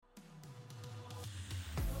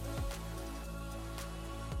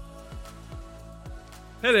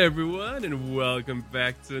Hello everyone and welcome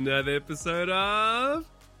back to another episode of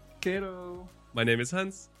Kato. My name is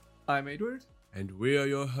Hans I'm Edward. and we are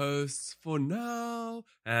your hosts for now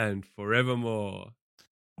and forevermore.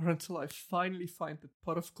 Or until I finally find the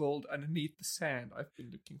pot of gold underneath the sand I've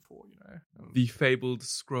been looking for, you know. The fabled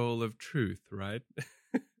scroll of truth, right?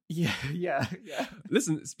 Yeah.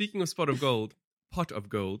 Listen, speaking of pot of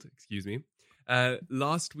gold, excuse me.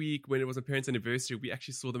 Last week when it was my parents' anniversary, we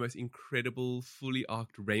actually saw the most incredible fully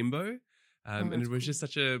arced rainbow. And it was just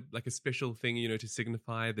such a special thing, you know, to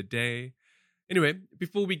signify the day. Anyway,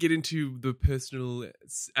 before we get into the personal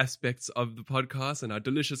aspects of the podcast and our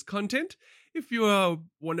delicious content, if you are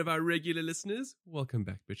one of our regular listeners, welcome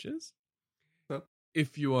back, bitches. Yep.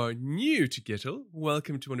 If you are new to Gettle,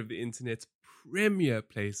 welcome to one of the internet's premier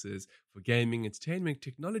places for gaming, entertainment,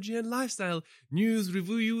 technology, and lifestyle. News,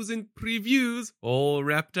 reviews, and previews, all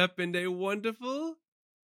wrapped up in a wonderful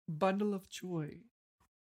Bundle of joy.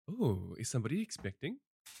 Oh, is somebody expecting?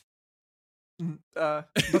 Not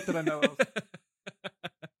that I know of.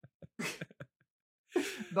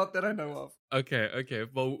 Not that I know of. Okay.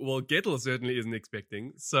 Well, Gettle certainly isn't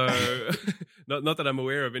expecting, so not that I'm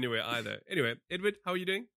aware of anyway either. Anyway, Edward, how are you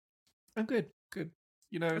doing? I'm good.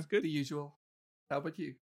 You know, That's good. The usual. How about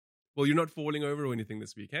you? Well, you're not falling over or anything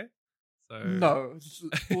this week, eh? So No,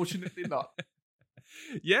 fortunately not.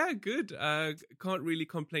 Yeah, good. Can't really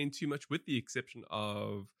complain too much, with the exception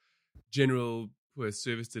of general poor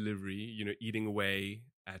service delivery. You know, eating away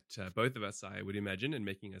at both of us, I would imagine, and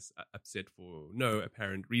making us upset for no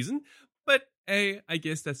apparent reason. But I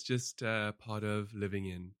guess that's just part of living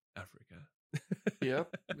in Africa. Yeah,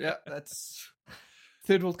 that's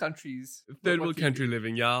third world countries. Third world country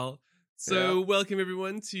living, y'all. So welcome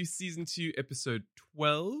everyone to season 2, episode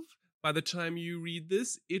 12. By the time you read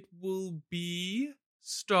this, it will be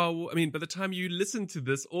Star Wars. I mean, by the time you listen to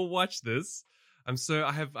this or watch this,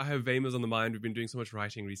 I have Vamers on the mind. We've been doing so much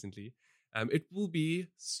writing recently. It will be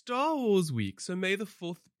Star Wars week. So may the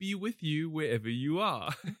 4th be with you wherever you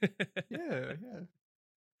are. Yeah.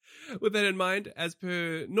 With that in mind, as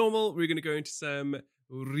per normal, we're going to go into some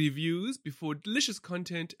reviews before delicious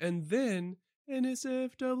content and then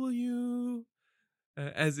NSFW,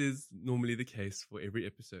 as is normally the case for every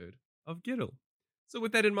episode of Gettle. So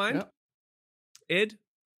with that in mind, Ed,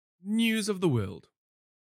 news of the world.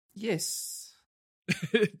 Yes.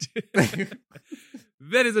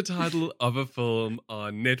 That is a title of a film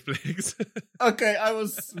on Netflix. Okay, I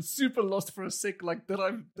was super lost for a sec. Like, did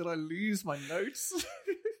I lose my notes?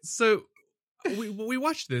 So we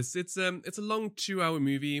watched this. It's a long 2-hour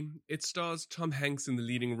movie. It stars Tom Hanks in the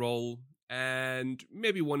leading role and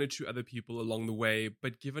maybe one or two other people along the way.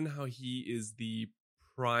 But given how he is the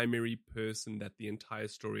primary person that the entire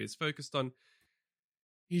story is focused on,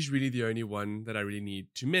 he's really the only one that I really need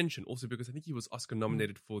to mention. Also because I think he was Oscar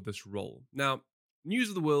nominated for this role. Now, News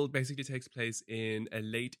of the World basically takes place in a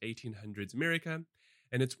late 1800s America.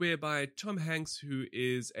 And it's whereby Tom Hanks, who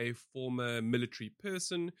is a former military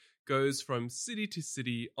person, goes from city to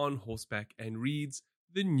city on horseback and reads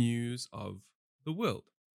the news of the world.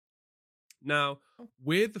 Now,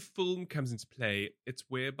 where the film comes into play, it's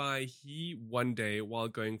whereby he one day, while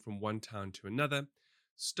going from one town to another,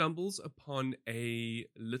 stumbles upon a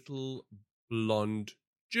little blonde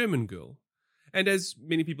German girl. And as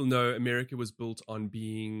many people know, America was built on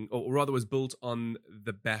was built on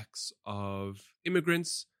the backs of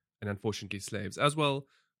immigrants and unfortunately slaves as well.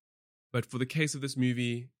 But for the case of this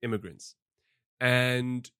movie, immigrants.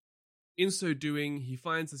 And in so doing, he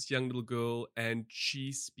finds this young little girl and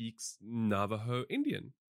she speaks Navajo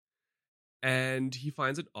Indian. And he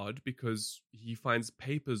finds it odd because he finds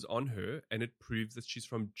papers on her and it proves that she's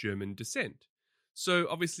from German descent. So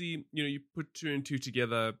obviously, you know, you put 2 and 2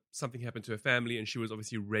 together, something happened to her family, and she was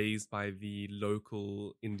obviously raised by the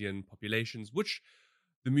local Indian populations, which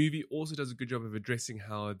the movie also does a good job of addressing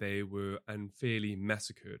how they were unfairly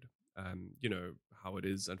massacred. You know, how it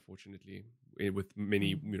is, unfortunately, with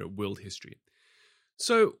many, world history.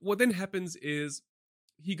 So what then happens is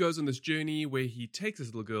he goes on this journey where he takes this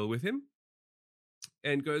little girl with him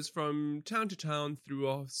and goes from town to town through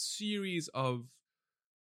a series of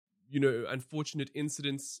unfortunate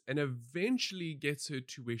incidents and eventually gets her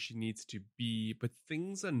to where she needs to be, but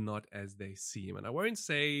things are not as they seem. And I won't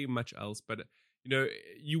say much else, but,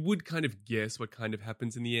 you would kind of guess what kind of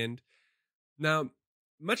happens in the end. Now,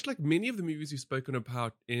 much like many of the movies we've spoken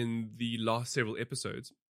about in the last several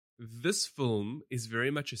episodes, this film is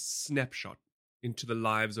very much a snapshot into the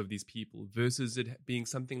lives of these people versus it being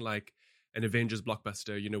something like an Avengers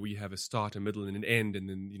blockbuster, where you have a start, a middle, and an end, and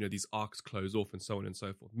then, these arcs close off and so on and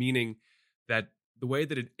so forth. Meaning that the way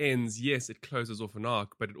that it ends, yes, it closes off an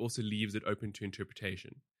arc, but it also leaves it open to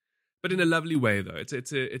interpretation. But in a lovely way, though.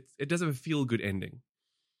 It does have a feel-good ending.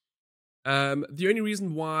 The only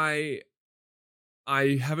reason why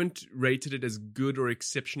I haven't rated it as good or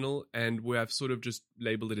exceptional, and where I've sort of just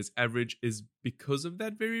labeled it as average, is because of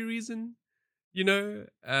that very reason. You know,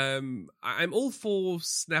 I'm all for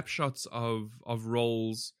snapshots of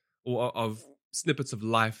roles or of snippets of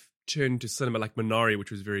life turned to cinema, like Minari,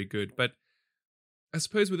 which was very good. But I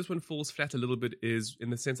suppose where this one falls flat a little bit is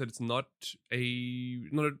in the sense that it's not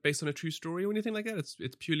based on a true story or anything like that.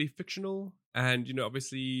 It's purely fictional, and you know,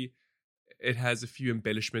 obviously, it has a few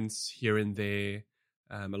embellishments here and there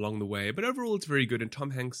along the way. But overall, it's very good, and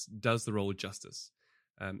Tom Hanks does the role justice.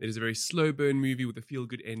 It is a very slow burn movie with a feel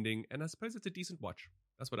good ending, and I suppose it's a decent watch.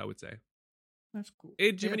 That's what I would say. That's cool.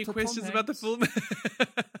 Ed, do you have any questions about the film?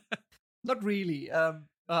 Not really.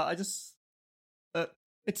 I just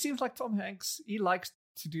it seems like Tom Hanks, he likes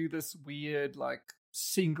to do this weird, like,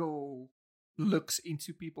 single looks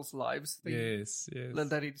into people's lives thing. Yes.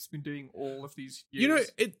 That he's been doing all of these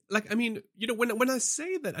years. You know, when I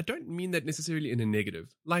say that, I don't mean that necessarily in a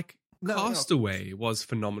negative. Like, Castaway was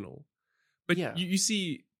phenomenal. But you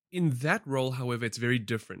see, in that role, however, it's very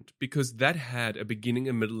different because that had a beginning,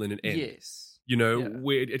 a middle, and an end. Yes. You know,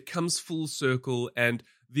 where it comes full circle, and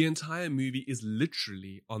the entire movie is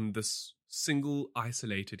literally on this single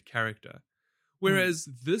isolated character. Whereas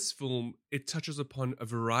this film, it touches upon a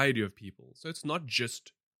variety of people. So it's not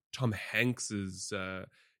just Tom Hanks's,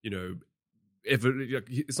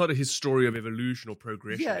 it's not his story of evolution or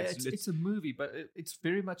progression. Yeah, it's a movie, but it's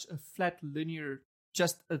very much a flat, linear,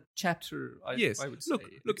 just a chapter, I would say.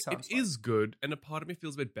 Look, it is good, and a part of me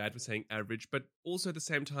feels a bit bad for saying average, but also at the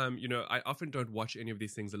same time, you know, I often don't watch any of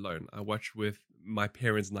these things alone. I watch with my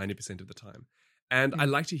parents 90% of the time, and I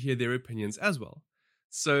like to hear their opinions as well.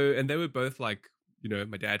 So, and they were both like, you know,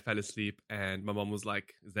 my dad fell asleep, and my mom was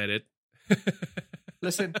like, "Is that it?"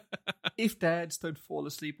 Listen, if dads don't fall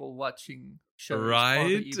asleep while watching shows, right?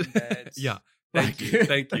 Even dads. Yeah,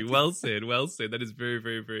 thank you. Well said. That is very,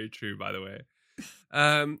 very, very true, by the way.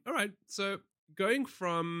 All right, so going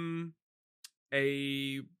from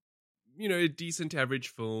a decent average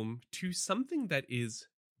film to something that is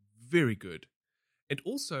very good and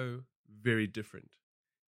also very different.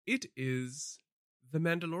 It is The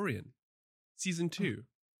Mandalorian, season 2.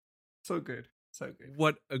 So good.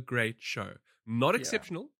 What a great show. Not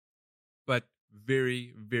exceptional, but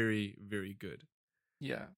very, very, very good.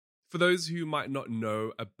 Yeah. For those who might not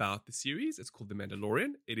know about the series, it's called The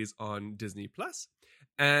Mandalorian. It is on Disney Plus,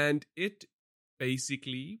 and it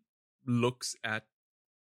basically looks at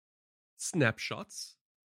snapshots.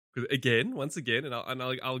 Once again, and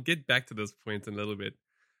I'll get back to this point in a little bit,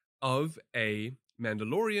 of a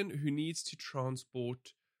Mandalorian who needs to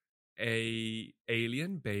transport a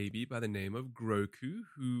alien baby by the name of Grogu,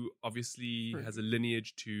 who obviously has a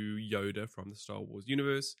lineage to Yoda from the Star Wars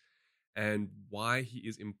universe, and why he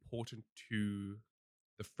is important to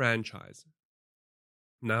the franchise.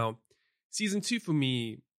 Now, season 2 for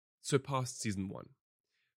me surpassed season 1,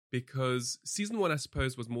 because season 1, I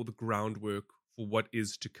suppose, was more the groundwork for what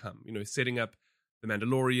is to come. You know, setting up the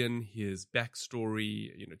Mandalorian, his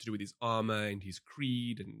backstory, you know, to do with his armor and his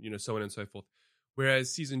creed, and, you know, so on and so forth.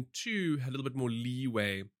 Whereas season 2 had a little bit more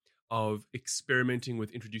leeway of experimenting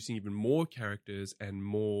with introducing even more characters and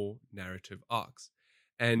more narrative arcs.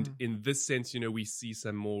 And in this sense, you know, we see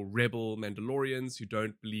some more rebel Mandalorians who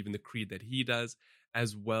don't believe in the creed that he does,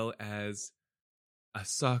 as well as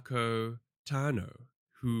Ahsoka Tano,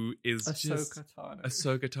 who is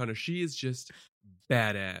Ahsoka Tano. She is just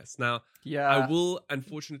badass. Now, I will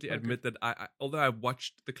unfortunately admit that although I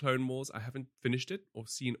watched the Clone Wars, I haven't finished it or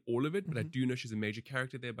seen all of it, but I do know she's a major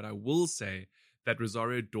character there. But I will say that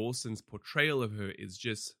Rosario Dawson's portrayal of her is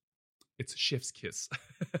just, it's a chef's kiss.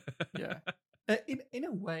 Yeah. In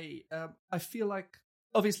a way, I feel like,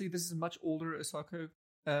 obviously this is a much older Ahsoka,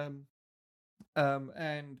 and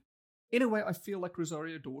in a way, I feel like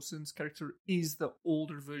Rosario Dawson's character is the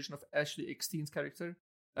older version of Ashley Eckstein's character,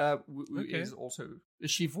 who is also,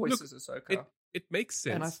 she voices Ahsoka. It makes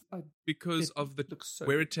sense because of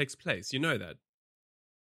where it takes place. You know that.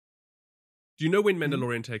 Do you know when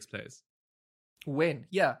Mandalorian takes place? When?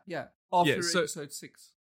 Yeah. After episode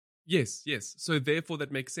 6. Yes. So therefore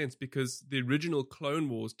that makes sense, because the original Clone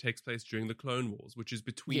Wars takes place during the Clone Wars, which is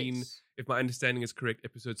between, if my understanding is correct,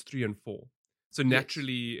 episodes 3 and 4. So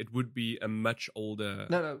naturally it would be a much older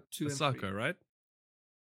 2 and Ahsoka, 3. right?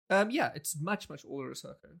 Yeah, it's much older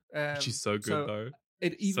Ahsoka. She's so good though.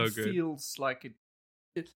 It even feels like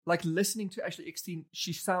it like listening to Ashley Eckstein,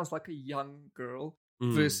 she sounds like a young girl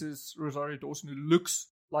versus Rosario Dawson, who looks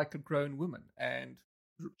like a grown woman, and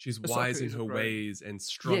she's Ahsoka wise in is a her grown- ways and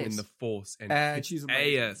strong in Yes. the Force, and and she's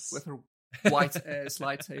amazing ass. with her white ass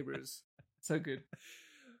lightsabers. So good.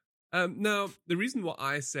 Now, the reason why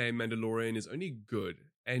I say Mandalorian is only good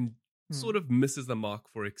and Hmm. sort of misses the mark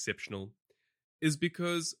for exceptional is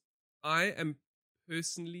because I am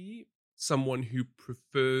personally someone who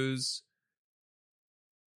prefers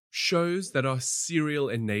shows that are serial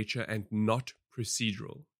in nature and not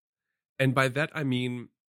procedural. And by that, I mean,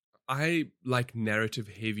 I like narrative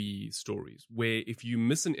heavy stories where if you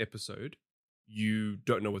miss an episode, you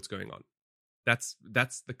don't know what's going on. That's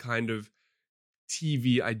the kind of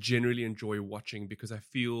TV I generally enjoy watching because I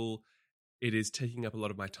feel it is taking up a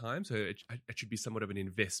lot of my time. So it should be somewhat of an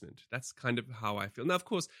investment. That's kind of how I feel. Now, of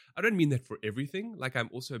course, I don't mean that for everything. Like, I'm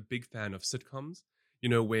also a big fan of sitcoms,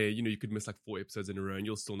 where, you could miss like 4 episodes in a row and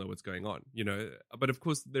you'll still know what's going on, But of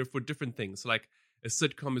course, they're for different things. So like a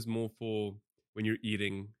sitcom is more for when you're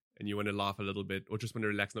eating and you want to laugh a little bit or just want to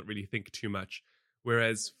relax, not really think too much.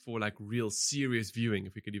 Whereas for like real serious viewing,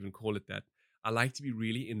 if we could even call it that, I like to be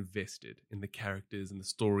really invested in the characters and the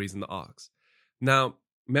stories and the arcs. Now,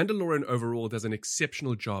 Mandalorian overall does an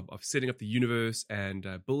exceptional job of setting up the universe and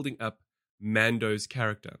building up Mando's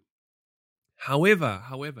character. However,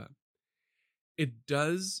 although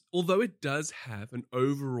it does have an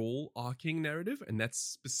overall arcing narrative, and that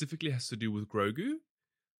specifically has to do with Grogu,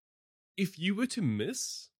 if you were to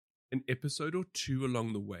miss an episode or 2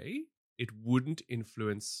 along the way, it wouldn't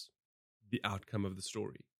influence the outcome of the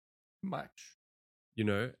story. Much.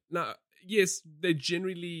 Now, yes, they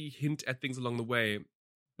generally hint at things along the way,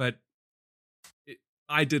 but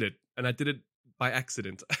I did it, and I did it by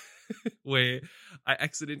accident, where I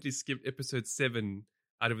accidentally skipped episode 7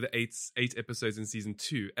 out of the 8 episodes in season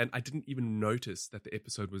 2, and I didn't even notice that the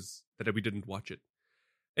episode was, that we didn't watch it.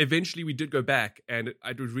 Eventually, we did go back, and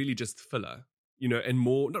it was really just filler, and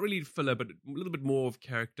more, not really filler, but a little bit more of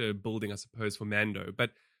character building, I suppose, for Mando.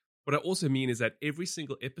 But what I also mean is that every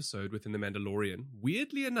single episode within The Mandalorian,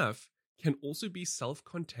 weirdly enough, can also be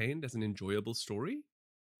self-contained as an enjoyable story.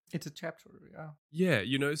 It's a chapter, yeah.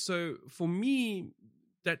 Yeah, so for me,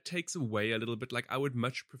 that takes away a little bit. Like, I would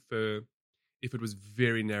much prefer if it was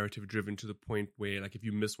very narrative driven to the point where, like, if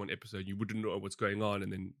you miss one episode, you wouldn't know what's going on,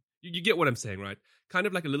 and then you get what I'm saying, right? Kind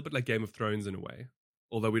of like a little bit like Game of Thrones in a way,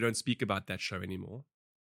 although we don't speak about that show anymore.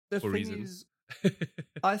 The for thing reasons. is,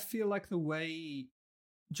 I feel like the way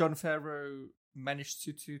Jon Favreau managed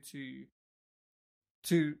to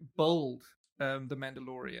build the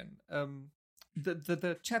Mandalorian,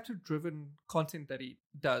 the chapter driven content that he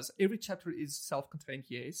does, every chapter is self-contained,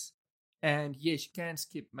 yes, and yes, you can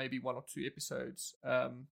skip maybe 1 or 2 episodes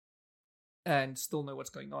and still know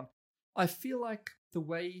what's going on. I feel like the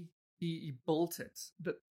way he built it,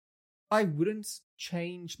 that I wouldn't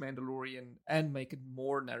change Mandalorian and make it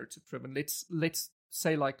more narrative driven. Let's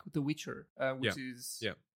say like The Witcher, which is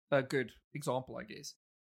a good example, I guess,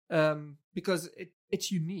 because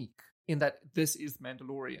it's unique in that this is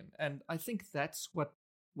Mandalorian, and I think that's what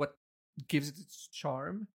gives it its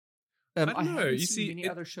charm. I don't know. haven't You seen see, many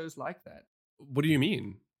other shows like that. What do you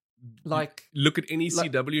mean? Like, look at any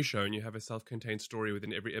like- CW show, and you have a self-contained story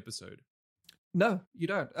within every episode. no, you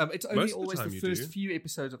don't. It's only Most of the always time the you first do. few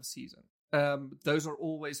episodes of a season. Those are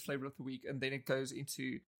always flavor of the week, and then it goes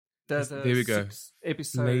into the There we go. 6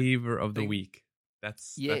 episode Flavor of the thing. week. That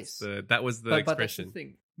was the But that's the expression.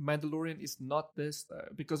 thing. Mandalorian is not this though,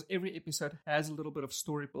 because every episode has a little bit of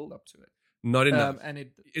story build up to it. Not enough. And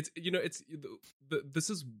this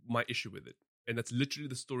is my issue with it, and that's literally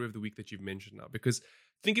the story of the week that you've mentioned now. Because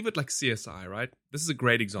think of it like CSI, right? This is a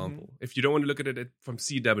great example. Mm-hmm. If you don't want to look at it from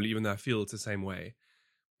CW, even though I feel it's the same way,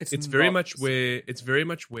 it's not very much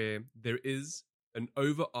the where there is an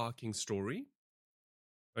overarching story,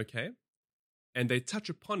 okay, and they touch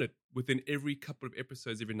upon it within every couple of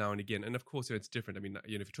episodes every now and again. And of course, it's different. I mean, if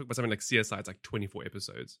you talk about something like CSI, it's like 24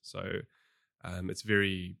 episodes, so it's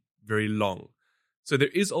very, very long. So there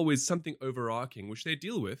is always something overarching which they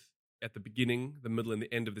deal with at the beginning, the middle, and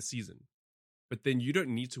the end of the season. But then you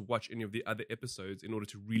don't need to watch any of the other episodes in order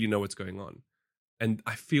to really know what's going on. And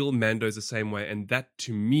I feel Mando's the same way, and that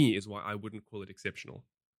to me is why I wouldn't call it exceptional.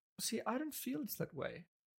 See, I don't feel it's that way.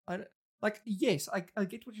 Yes, I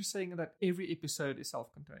get what you're saying, that every episode is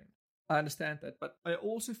self-contained. I understand that, but I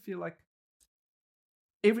also feel like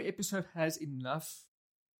every episode has enough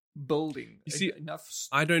building. You see, enough.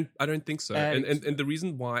 I don't think so. adding And to it. the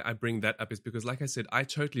reason why I bring that up is because, like I said, I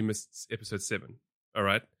totally missed episode 7. All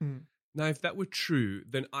right. Mm. Now, if that were true,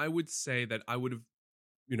 then I would say that I would have,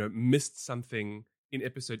 missed something in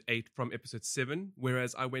episode 8 from episode 7,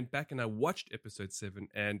 whereas I went back and I watched episode 7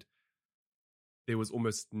 and there was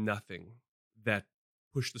almost nothing that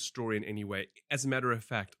push the story in any way. As a matter of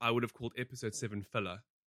fact, I would have called episode 7 filler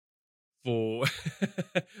for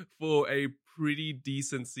for a pretty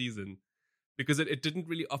decent season, because it didn't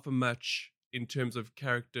really offer much in terms of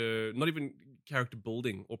character, not even character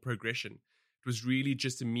building or progression. It was really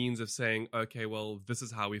just a means of saying, okay, well, this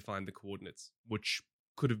is how we find the coordinates, which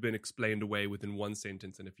could have been explained away within one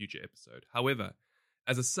sentence in a future episode. However,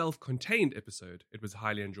 as a self-contained episode, it was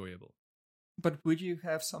highly enjoyable. But would you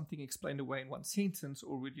have something explained away in one sentence,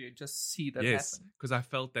 or would you just see that yes, happen? because I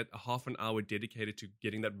felt that a half an hour dedicated to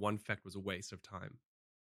getting that one fact was a waste of time.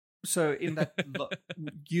 So in that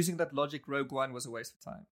using that logic, Rogue One was a waste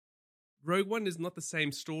of time. Rogue One is not the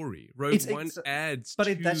same story. Rogue One adds to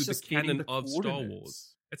the canon of Star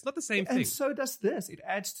Wars. It's not the same thing. And so does this. It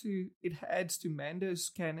adds to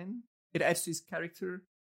Mando's canon. It adds to his character,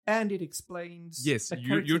 and it explains. Yes,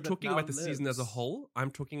 you're talking about the season as a whole.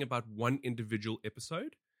 I'm talking about one individual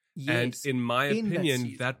episode. Yes, and in my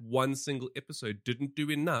opinion, that one single episode didn't do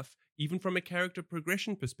enough, even from a character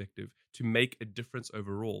progression perspective, to make a difference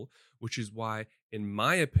overall, which is why, in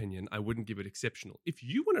my opinion, I wouldn't give it exceptional. If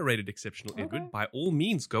you want to rate it exceptional, okay, Edward, by all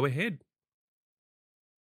means, go ahead.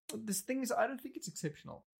 This thing is, I don't think it's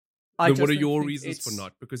exceptional. What are your reasons for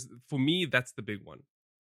not? Because for me, that's the big one.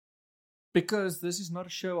 Because this is not a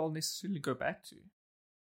show I'll necessarily go back to.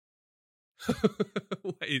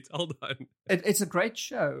 Wait, hold on. It's a great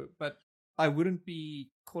show, but I wouldn't be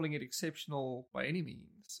calling it exceptional by any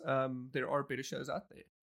means. There are better shows out there.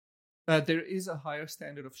 There is a higher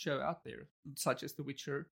standard of show out there, such as The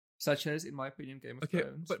Witcher, such as, in my opinion, Game of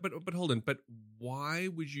Thrones. But hold on. But why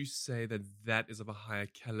would you say that is of a higher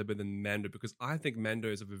caliber than Mando? Because I think Mando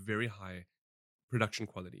is of a very high production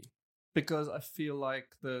quality. Because I feel like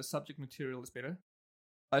the subject material is better.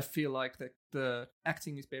 I feel like the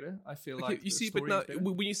acting is better. I feel like you see, but now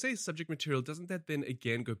when you say subject material, doesn't that then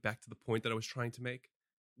again go back to the point that I was trying to make,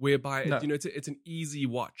 whereby it's an easy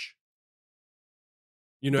watch.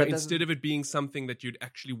 Instead of it being something that you'd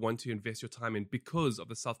actually want to invest your time in because of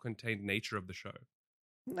the self-contained nature of the show.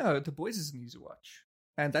 No, The Boys is an easy watch,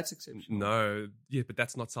 and that's exceptional. No, yeah, but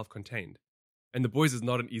that's not self-contained. And The Boys is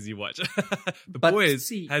not an easy watch. The Boys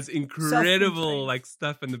has incredible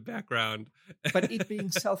stuff in the background. But it being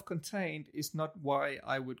self-contained is not why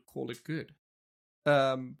I would call it good,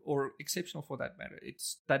 or exceptional for that matter.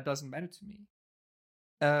 That doesn't matter to me.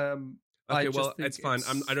 Okay, well, it's fine.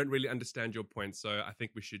 I don't really understand your point, so I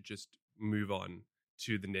think we should just move on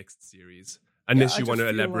to the next series, unless you want to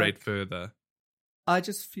elaborate further. I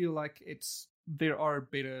just feel like there are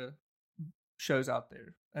better shows out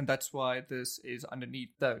there, and that's why this is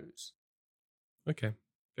underneath those. Okay,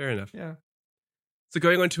 fair enough. Yeah. So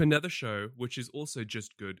going on to another show, which is also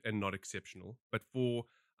just good and not exceptional, but for,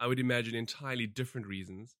 I would imagine, entirely different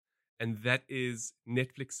reasons, and that is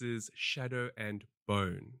Netflix's Shadow and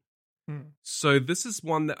Bone. So this is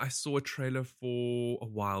one that I saw a trailer for a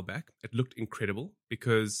while back. It looked incredible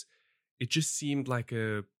because it just seemed like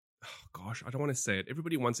I don't want to say it.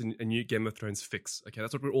 Everybody wants a new Game of Thrones fix. Okay,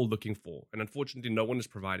 that's what we're all looking for. And unfortunately, no one is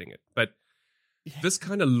providing it. But this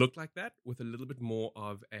kind of looked like that with a little bit more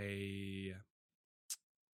of a...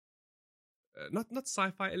 not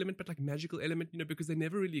sci-fi element, but like magical element, because they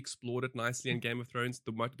never really explored it nicely in Game of Thrones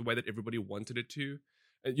the way that everybody wanted it to.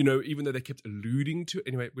 Even though they kept alluding to...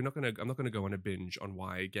 Anyway, I'm not going to go on a binge on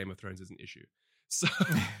why Game of Thrones is an issue. So,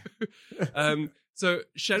 so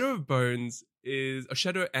Shadow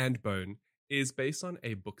and Bone is based on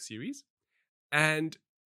a book series, and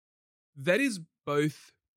that is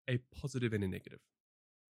both a positive and a negative.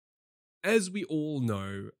 As we all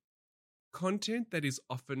know, content that is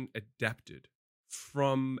often adapted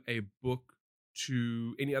from a book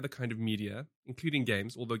to any other kind of media, including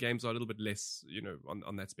games, although games are a little bit less,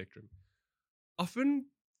 on that spectrum, often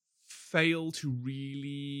fail to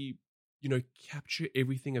really, capture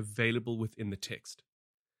everything available within the text.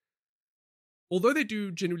 Although they do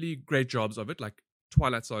generally great jobs of it, like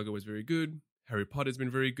Twilight Saga was very good, Harry Potter's been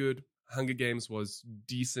very good, Hunger Games was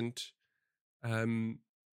decent. I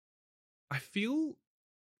feel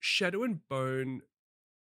Shadow and Bone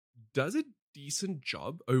does a decent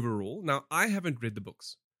job overall. Now, I haven't read the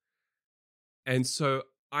books, and so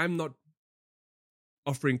I'm not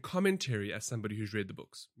offering commentary as somebody who's read the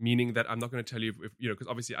books, meaning that I'm not going to tell you if because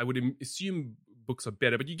obviously I would assume books are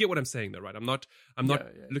better, but you get what I'm saying though, right? I'm not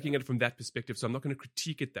looking at it from that perspective, so I'm not going to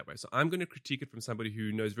critique it that way. So I'm going to critique it from somebody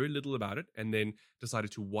who knows very little about it and then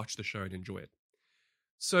decided to watch the show and enjoy it.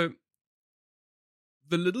 So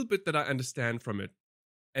the little bit that I understand from it,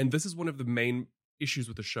 and this is one of the main issues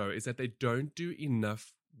with the show, is that they don't do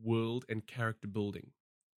enough world and character building.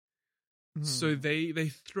 So they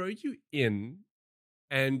throw you in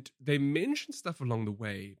And they mention stuff along the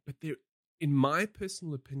way, but there, in my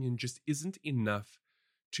personal opinion, just isn't enough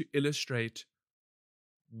to illustrate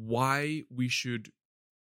why we should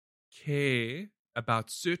care about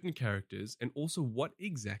certain characters and also what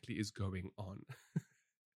exactly is going on.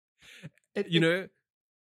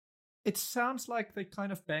 It sounds like they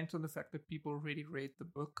kind of banked on the fact that people already read the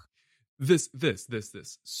book. This.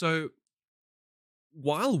 So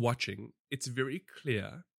while watching, it's very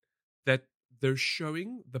clear that they're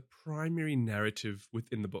showing the primary narrative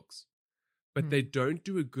within the books, but they don't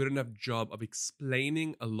do a good enough job of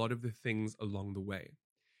explaining a lot of the things along the way.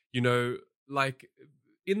 Like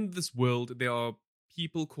in this world, there are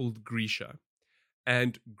people called Grisha,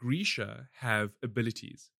 and Grisha have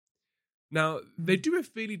abilities. Now, they do a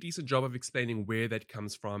fairly decent job of explaining where that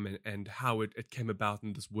comes from and how it came about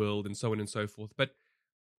in this world and so on and so forth. But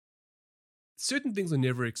certain things are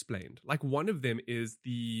never explained. Like one of them is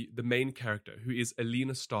the main character, who is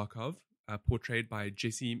Alina Starkov, portrayed by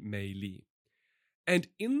Jessie May Lee. And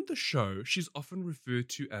in the show, she's often referred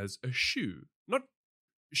to as a shoe. Not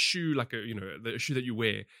shoe like the shoe that you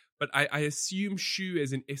wear, but I assume shoe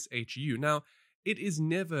as in SHU. Now, it is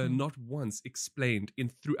never, not once, explained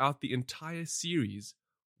throughout the entire series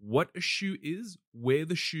what a shoe is, where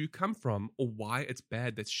the shoe come from, or why it's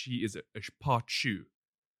bad that she is a part shoe.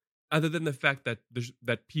 Other than the fact that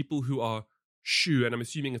that people who are shoe, and I'm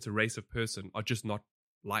assuming it's a race of person, are just not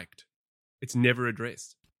liked. It's never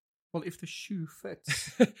addressed. Well, if the shoe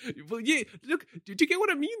fits. Well, yeah, look, do you get what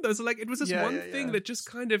I mean, though? So, like, it was this thing that just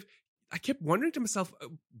kind of, I kept wondering to myself,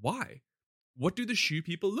 why? What do the shoe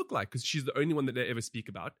people look like? Because she's the only one that they ever speak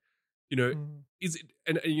about. Is it,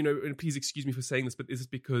 and please excuse me for saying this, but is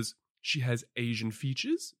it because she has Asian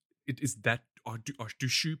features? Is that, or do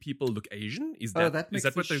shoe people look Asian? Is that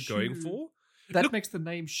what they're going for? That makes the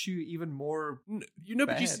name shoe even more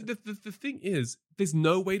but you see, the thing is, there's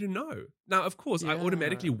no way to know. Now, of course, I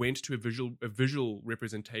automatically went to a visual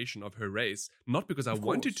representation of her race, not because I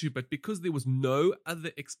wanted to, but because there was no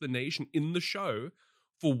other explanation in the show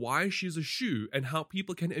for why she's a shoe and how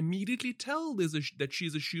people can immediately tell that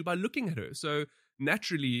she's a shoe by looking at her. So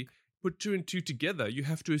naturally, put two and two together, you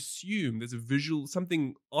have to assume there's a visual,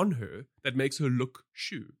 something on her that makes her look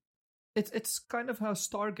shoe. It's kind of how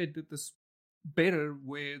Stargate did this better,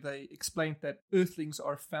 where they explained that Earthlings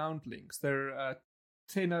are foundlings. They're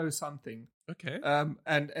Tenno something. Okay.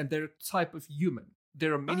 And they're a type of human.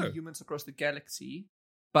 There are many humans across the galaxy,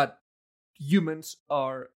 but humans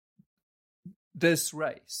are this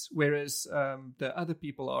race, whereas the other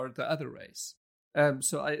people are the other race.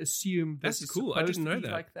 So I assume that's cool. I didn't know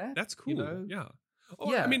that. Like that. That's cool. Yeah.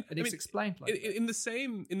 Oh, yeah, it's explained like that. In the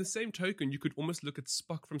same token, you could almost look at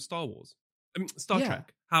Spock from Star Wars. Star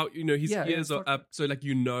Trek. How his ears are up, so like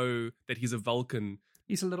that he's a Vulcan.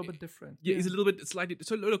 He's a little bit different. Yeah, he's a little bit slightly.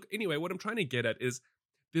 So look, anyway, what I'm trying to get at is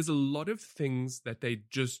there's a lot of things that they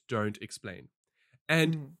just don't explain.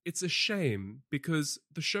 And it's a shame because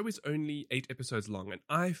the show is only 8 episodes long, and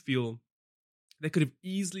I feel they could have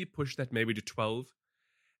easily pushed that maybe to 12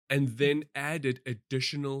 and then added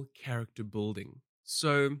additional character building.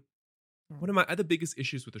 So one of my other biggest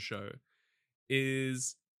issues with the show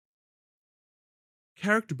is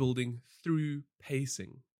character building through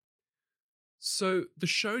pacing. So the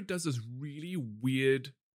show does this really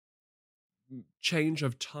weird change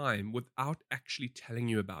of time without actually telling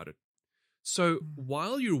you about it. So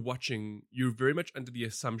while you're watching, you're very much under the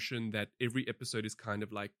assumption that every episode is kind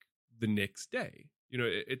of like the next day.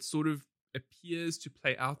 It sort of appears to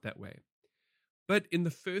play out that way. But in the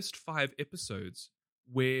first 5 episodes,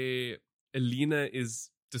 where Alina is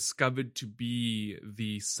discovered to be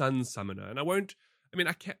the Sun Summoner, and I won't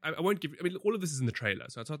give, all of this is in the trailer,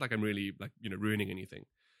 so it's not like I'm really ruining anything.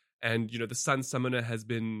 And, the Sun Summoner has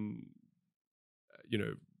been,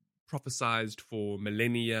 prophesized for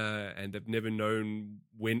millennia, and they've never known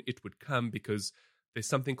when it would come because there's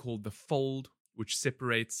something called the Fold, which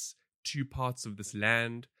separates 2 parts of this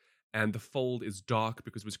land. And the Fold is dark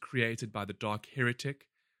because it was created by the Dark Heretic,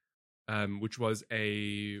 which was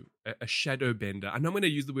a shadow bender. I know I'm going to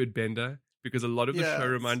use the word bender because a lot of the show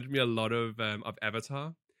reminded me a lot of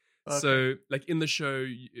Avatar. Okay. So, like in the show,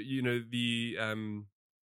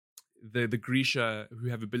 the Grisha who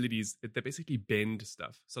have abilities, they basically bend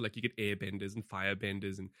stuff. So, like you get air benders and fire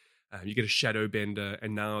benders, and you get a shadow bender,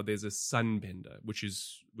 and now there's a sun bender, which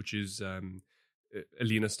is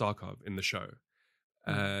Alina Starkov in the show.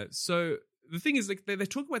 So the thing is, like, they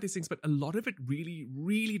talk about these things, but a lot of it really,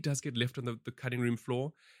 really does get left on the cutting room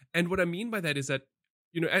floor. And what I mean by that is that,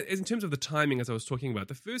 as in terms of the timing, as I was talking about,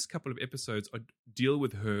 the first couple of episodes deal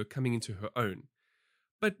with her coming into her own.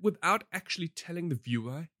 But without actually telling the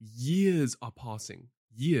viewer, years are passing.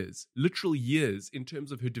 years, literal years in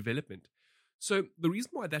terms of her development. So the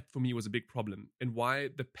reason why that for me was a big problem and why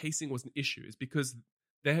the pacing was an issue is because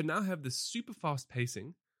they now have this super fast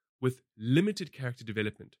pacing with limited character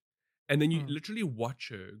development. And then you literally watch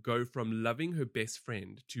her go from loving her best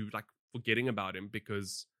friend to like forgetting about him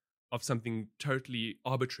because of something totally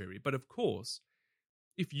arbitrary. But of course,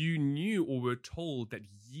 if you knew or were told that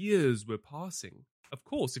years were passing, of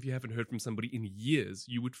course, if you haven't heard from somebody in years,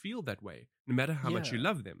 you would feel that way, no matter how much you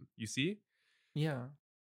love them, you see? Yeah.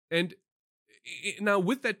 And now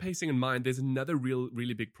with that pacing in mind, there's another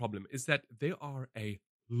really big problem, is that there are a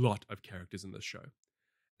lot of characters in this show.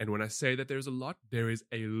 And when I say that there's a lot, there is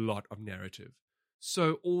a lot of narrative.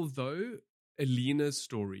 So although Alina's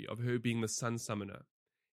story of her being the Sun Summoner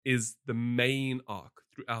is the main arc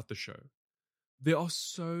throughout the show, there are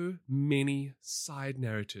so many side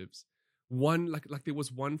narratives. One, like there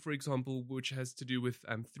was one, for example, which has to do with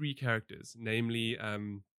 3 characters, namely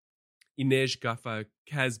Inej Gaffer,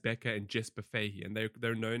 Kaz Becker, and Jesper Fahey, and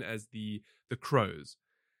they're known as the Crows,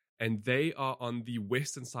 and they are on the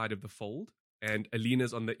western side of the fold, and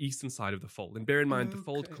Alina's on the eastern side of the fold. And bear in mind, the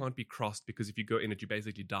fold can't be crossed because if you go in it, you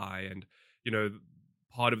basically die. And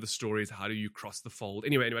part of the story is how do you cross the fold?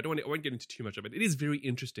 Anyway, I won't get into too much of it. It is very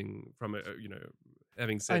interesting from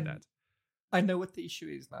having said that. I know what the issue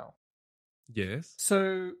is now. Yes.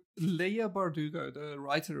 So Leia Bardugo, the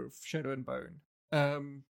writer of Shadow and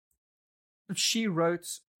Bone, she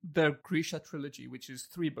wrote the Grisha trilogy, which are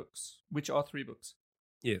 3 books.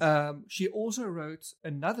 Yes. She also wrote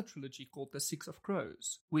another trilogy called The Six of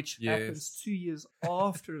Crows, which happens 2 years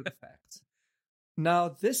after the fact. Now,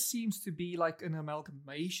 this seems to be like an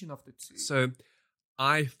amalgamation of the 2. So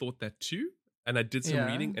I thought that too, and I did some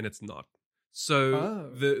reading, and it's not.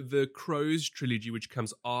 So the Crows trilogy, which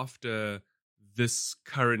comes after this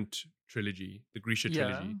current trilogy, the Grisha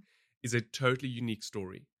trilogy, is a totally unique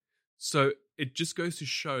story. So it just goes to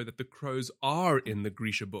show that the Crows are in the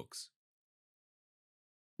Grisha books.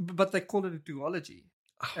 But they call it a duology.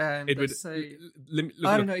 And it they would say,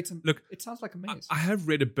 I don't know. It sounds like a maze. I have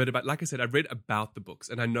read a bit about, like I said, I've read about the books,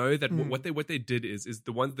 and I know that what they did is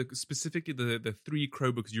the ones that specifically the 3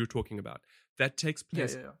 Crow books you're talking about that takes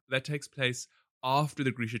place that takes place after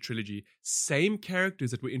the Grisha trilogy. Same characters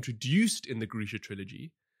that were introduced in the Grisha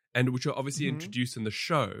trilogy, and which are obviously introduced in the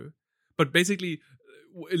show, but basically.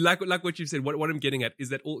 Like what you've said, what I'm getting at is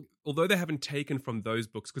that although they haven't taken from those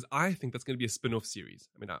books, because I think that's going to be a spin-off series.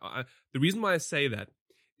 I mean, the reason why I say that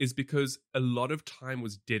is because a lot of time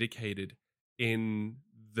was dedicated in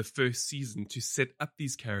the first season to set up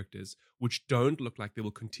these characters, which don't look like they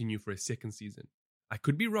will continue for a second season. I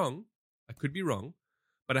could be wrong,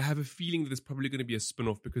 but I have a feeling that there's probably going to be a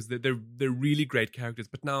spin-off because they're really great characters.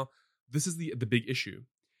 But now, this is the big issue,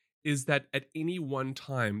 is that at any one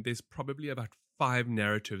time, there's probably about 5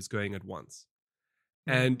 narratives going at once.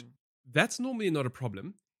 And that's normally not a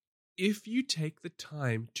problem if you take the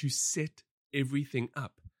time to set everything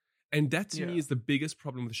up. And that to me is the biggest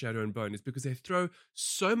problem with Shadow and Bone, is because they throw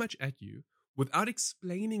so much at you without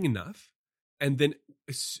explaining enough, and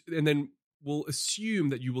then will assume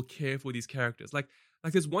that you will care for these characters. Like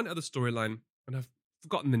there's one other storyline, and I've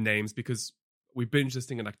forgotten the names because we binged this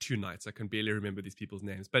thing in like 2 nights. I can barely remember these people's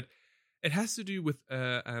names, but it has to do with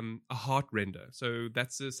a heart render. So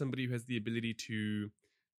that's somebody who has the ability to,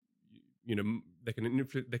 they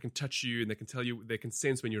can touch you, and they can tell you, they can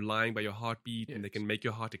sense when you're lying by your heartbeat, and they can make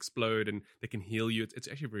your heart explode, and they can heal you. It's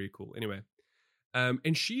actually very cool. Anyway,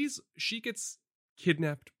 and she gets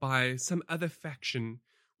kidnapped by some other faction,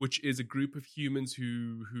 which is a group of humans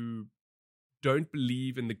who don't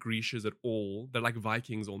believe in the Grishas at all. They're like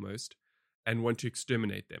Vikings almost, and want to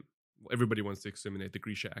exterminate them. Everybody wants to exterminate the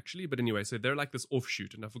Grisha, actually. But anyway, so they're like this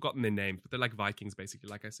offshoot, and I've forgotten their names, but they're like Vikings, basically,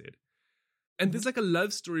 like I said. And there's like a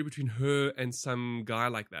love story between her and some guy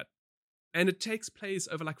like that. And it takes place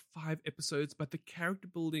over like 5 episodes, but the character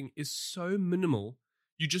building is so minimal,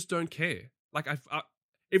 you just don't care. Like,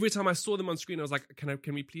 every time I saw them on screen, I was like,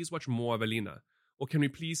 can we please watch more of Alina? Or can we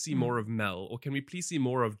please see more of Mel? Or can we please see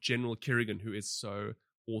more of General Kerrigan, who is so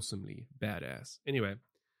awesomely badass? Anyway.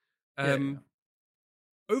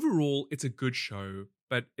 Overall, it's a good show,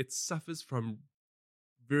 but it suffers from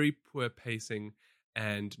very poor pacing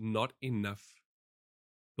and not enough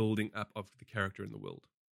building up of the character in the world.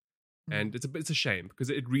 And it's a shame because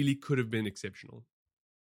it really could have been exceptional.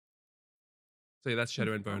 So yeah, that's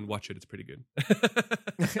Shadow and Bone. Watch it; it's pretty good.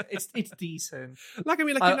 it's decent. Like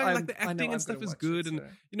the acting and stuff is good, and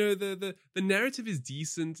the narrative is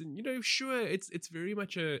decent, and sure, it's very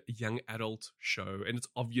much a young adult show, and it's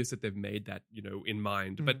obvious that they've made that in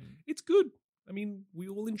mind, but it's good. I mean, we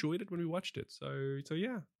all enjoyed it when we watched it, so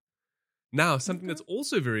yeah. Now, something that's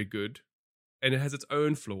also very good, and it has its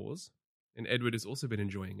own flaws, and Edward has also been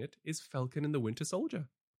enjoying it, is Falcon and the Winter Soldier.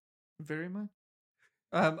 Very much.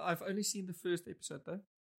 I've only seen the first episode though.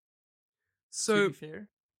 So, to be fair,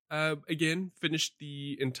 again, finished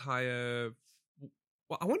the entire.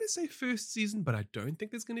 Well, I want to say first season, but I don't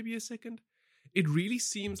think there's going to be a second. It really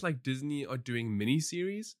seems like Disney are doing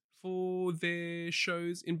miniseries for their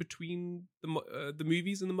shows in between the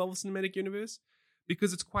movies in the Marvel Cinematic Universe,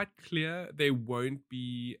 because it's quite clear there won't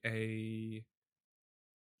be a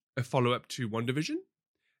follow-up to WandaVision.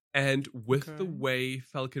 And with the way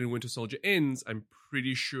Falcon and Winter Soldier ends, I'm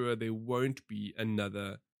pretty sure there won't be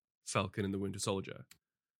another Falcon and the Winter Soldier.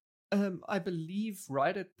 I believe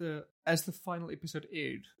right as the final episode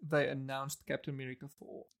aired, they announced Captain America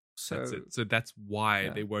 4. So that's it. So that's why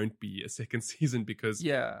there won't be a second season, because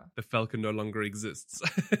the Falcon no longer exists.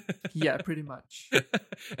 Yeah, pretty much.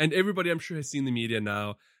 And everybody, I'm sure, has seen the media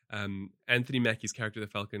now. Anthony Mackie's character, the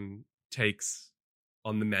Falcon, takes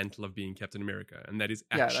on the mantle of being Captain America, and that is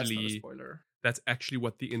actually that's not a spoiler. That's actually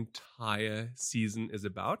what the entire season is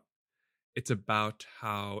about. It's about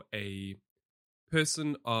how a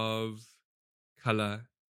person of color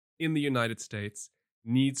in the United States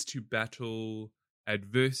needs to battle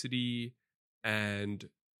adversity and,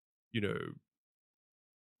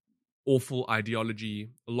 awful ideology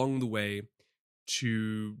along the way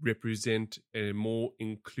to represent a more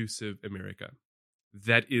inclusive America.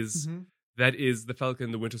 That is the Falcon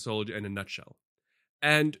and the Winter Soldier in a nutshell.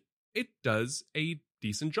 And it does a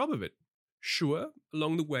decent job of it. Sure,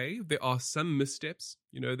 along the way, there are some missteps.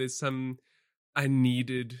 There's some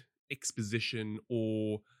unneeded exposition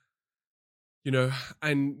or,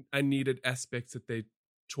 unneeded aspects that they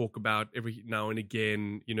talk about every now and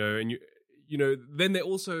again, and then they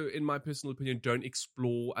also, in my personal opinion, don't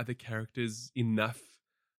explore other characters enough.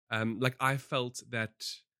 Like I felt that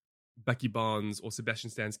Bucky Barnes or Sebastian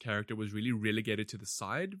Stan's character was really relegated to the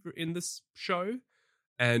side in this show.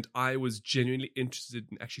 And I was genuinely interested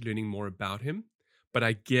in actually learning more about him. But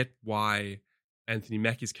I get why Anthony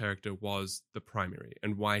Mackie's character was the primary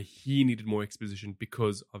and why he needed more exposition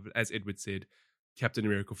because of, as Edward said, Captain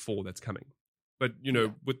America 4 that's coming. But,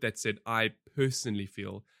 with that said, I personally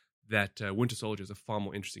feel that Winter Soldier is a far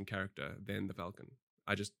more interesting character than the Falcon.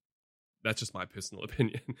 That's just my personal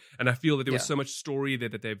opinion. And I feel that there was so much story there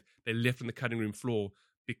that they left on the cutting room floor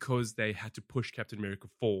because they had to push Captain America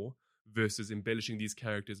 4 versus embellishing these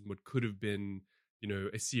characters in what could have been,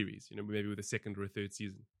 a series, maybe with a second or a third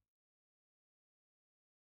season.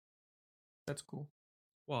 That's cool.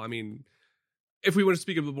 Well, I mean, if we want to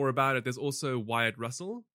speak a bit more about it, there's also Wyatt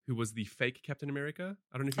Russell, who was the fake Captain America.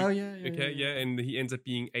 I don't know if you... yeah. And he ends up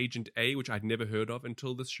being Agent A, which I'd never heard of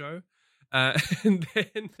until this show. And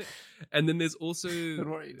then there's also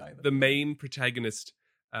the main protagonist,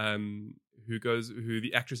 who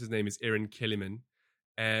the actress's name is Erin Kellyman.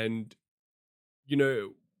 And,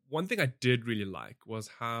 one thing I did really like was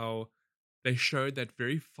how they showed that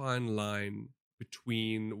very fine line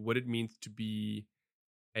between what it means to be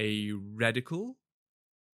a radical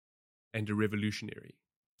and a revolutionary.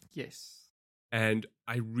 Yes. And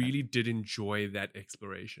I really did enjoy that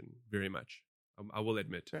exploration very much. I will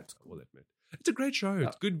admit. That's cool. I will admit. It's a great show.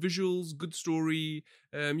 It's good visuals, good story.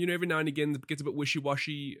 Every now and again it gets a bit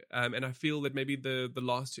wishy-washy. And I feel that maybe the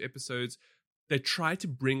last two episodes, they try to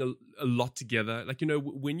bring a lot together. Like,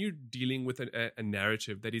 when you're dealing with a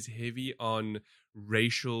narrative that is heavy on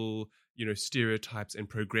racial, stereotypes and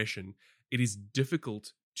progression, it is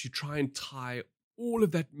difficult to try and tie all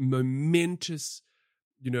of that momentous,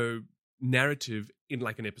 narrative in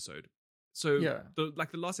like an episode. So the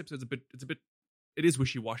last episode it is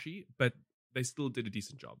wishy-washy, but they still did a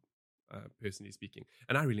decent job, personally speaking.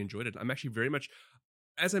 And I really enjoyed it. I'm actually very much,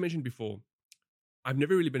 as I mentioned before, I've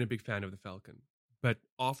never really been a big fan of the Falcon. But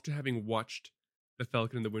after having watched The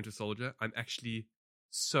Falcon and the Winter Soldier, I'm actually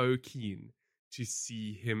so keen to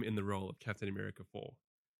see him in the role of Captain America 4.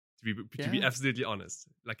 To be absolutely honest.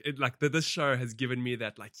 This show has given me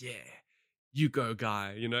that, you go,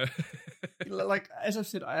 guy, Like, as I've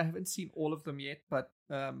said, I haven't seen all of them yet, but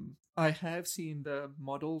I have seen the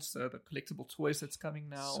models, the collectible toys that's coming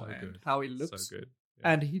now, how he looks. So good.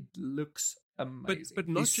 Yeah. And he looks amazing. But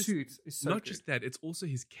not just that, it's also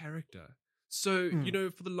his character. So,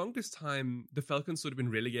 for the longest time, the Falcon's sort of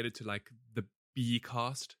been relegated to like the B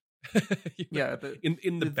cast.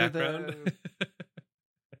 In the background.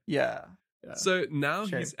 Yeah. So now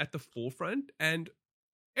he's at the forefront, and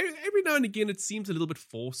every now and again it seems a little bit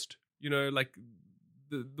forced, like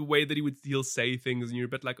the way that he'll say things, and you're a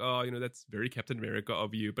bit like, oh, that's very Captain America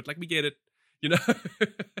of you, but like we get it,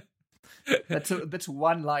 That's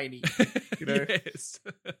one liney, Yes.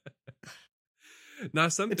 Now,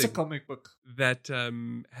 It's a something comic book. that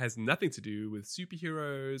has nothing to do with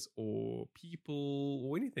superheroes or people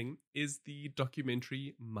or anything is the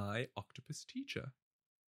documentary My Octopus Teacher.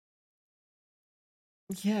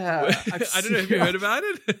 Yeah, I don't know if you heard about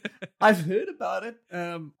it. I've heard about it.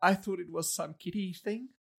 I thought it was some kiddie thing.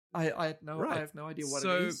 I have no idea what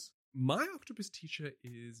it is. My Octopus Teacher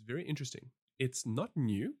is very interesting. It's not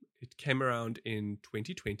new. It came around in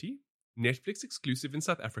 2020, Netflix exclusive in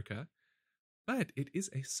South Africa, but it is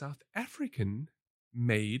a South African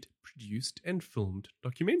made, produced, and filmed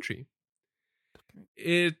documentary.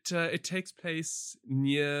 It takes place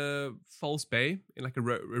near False Bay in like a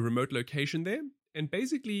remote location there, and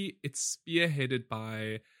basically it's spearheaded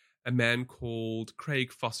by a man called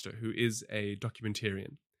Craig Foster, who is a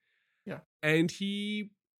documentarian. Yeah, and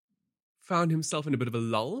he found himself in a bit of a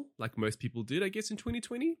lull, like most people did, I guess, in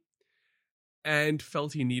 2020, and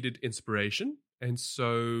felt he needed inspiration. And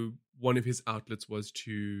so one of his outlets was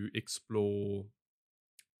to explore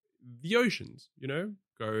the oceans,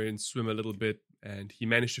 go and swim a little bit. And he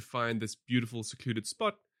managed to find this beautiful, secluded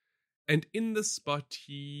spot. And in this spot,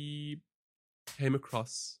 he came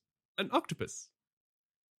across an octopus,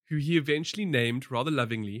 who he eventually named, rather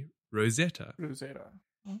lovingly, Rosetta. Rosetta.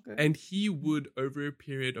 Okay. And he would, over a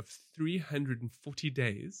period of 340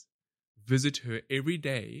 days, visit her every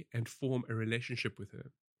day and form a relationship with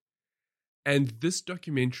her. And this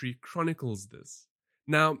documentary chronicles this.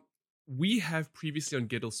 Now, we have previously on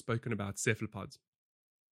Gettle spoken about cephalopods.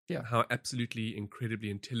 Yeah. How absolutely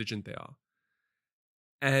incredibly intelligent they are.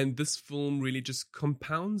 And this film really just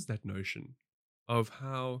compounds that notion of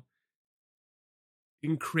how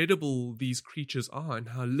incredible these creatures are and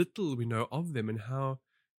how little we know of them and how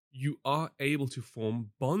you are able to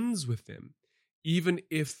form bonds with them, even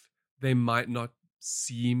if they might not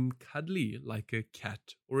seem cuddly like a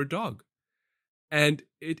cat or a dog. And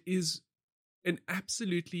it is an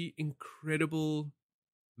absolutely incredible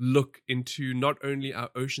look into not only our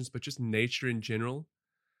oceans, but just nature in general.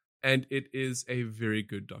 And it is a very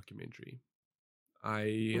good documentary.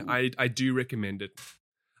 I do recommend it.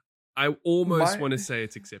 I almost want to say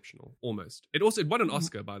it's exceptional. Almost. It won an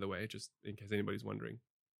Oscar, by the way, just in case anybody's wondering.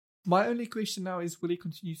 My only question now is, will he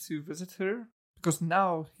continue to visit her? Because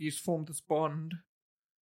now he's formed this bond.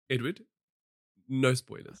 Edward, no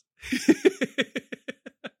spoilers.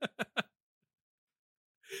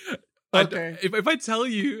 Okay. If I tell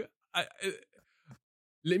you,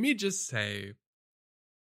 let me just say,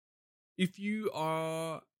 if you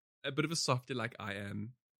are a bit of a softie like I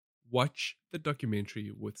am, watch the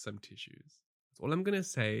documentary with some tissues. That's all I'm going to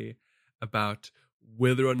say about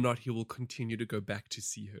whether or not he will continue to go back to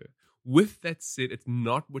see her. With that said, it's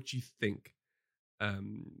not what you think.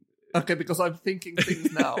 Okay, because I'm thinking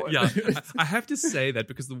things now. Yeah, I have to say that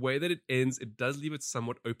because the way that it ends, it does leave it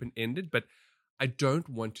somewhat open-ended, but I don't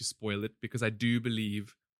want to spoil it because I do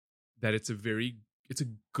believe that it's a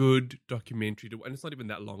good documentary, and it's not even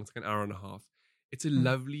that long. It's like an hour and a half. It's a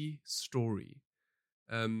lovely story.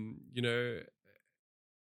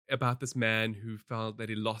 About this man who felt that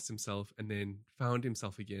he lost himself and then found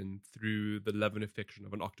himself again through the love and affection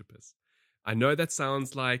of an octopus. I know that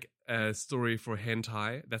sounds like a story for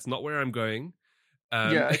hentai. That's not where I'm going.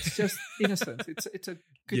 Yeah, it's just innocent. It's a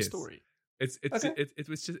good story. It's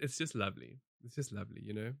just lovely. It's just lovely,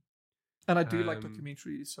 And I do like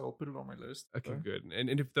documentaries, so I'll put it on my list. Okay, good.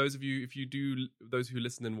 And if those who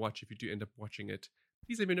listen and watch, if you do end up watching it,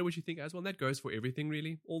 please let me know what you think as well. And that goes for everything,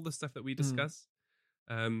 really. All the stuff that we discuss.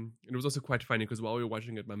 And it was also quite funny because while we were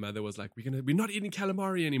watching it, my mother was like, we're not eating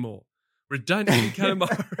calamari anymore. We're done eating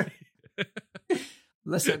calamari.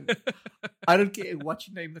 Listen, I don't care what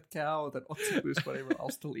you name that cow, that octopus, whatever, I'll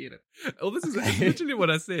still eat it. Well, this is literally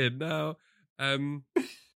what I said. Now,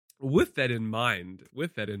 with that in mind,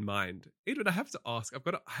 Edward, I have to ask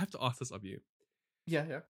this of you.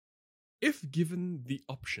 Yeah. If given the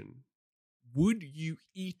option, would you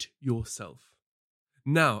eat yourself?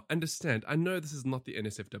 Now, understand, I know this is not the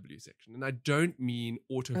NSFW section, and I don't mean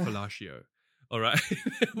autofellatio. All right?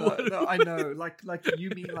 No, I know. Like you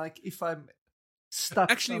mean like if I'm stuck.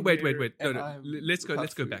 Actually, wait. No. Let's go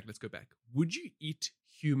back. Let's go back. Would you eat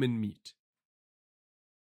human meat?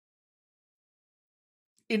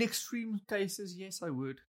 In extreme cases, yes, I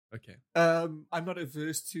would. Okay. I'm not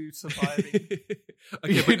averse to surviving.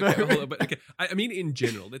 Okay. I mean, in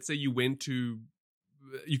general, let's say you went to,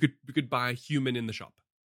 you could buy a human in the shop.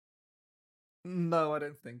 No, I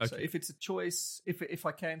don't think so. If it's a choice, if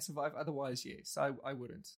I can survive, otherwise, yes, I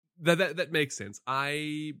wouldn't. That makes sense.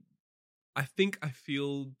 I think I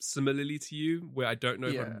feel similarly to you, where I don't know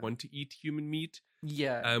if I'd want to eat human meat.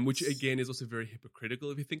 Yeah. Which again is also very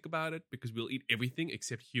hypocritical if you think about it, because we'll eat everything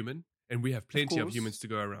except human, and we have plenty of course. humans to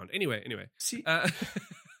go around. Anyway. See, that's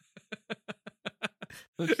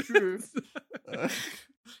true.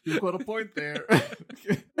 You've got a point there.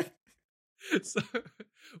 So,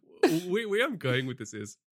 where I'm going with this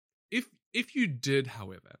is, if you did,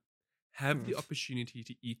 however, have the opportunity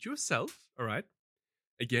to eat yourself, all right,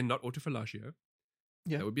 again, not autofellatio,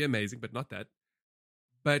 that would be amazing, but not that.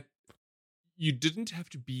 But you didn't have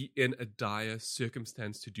to be in a dire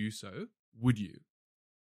circumstance to do so, would you?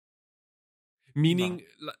 Meaning,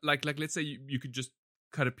 like let's say you could just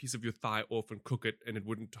cut a piece of your thigh off and cook it, and it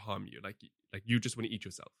wouldn't harm you. Like you just want to eat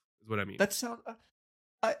yourself, is what I mean. That sounds.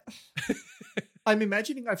 I'm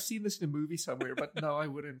imagining I've seen this in a movie somewhere, but no, I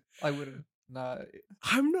wouldn't. No,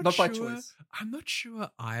 I'm not by sure. choice. I'm not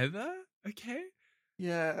sure either. Okay.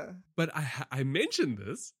 Yeah. But I mentioned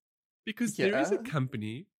this because there is a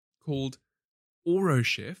company called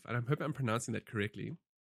OroChef, and I hope I'm pronouncing that correctly,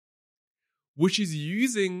 which is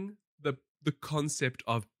using the concept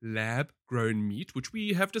of lab-grown meat, which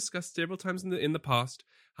we have discussed several times in the past,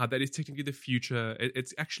 how that is technically the future.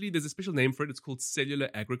 It's actually, there's a special name for it. It's called cellular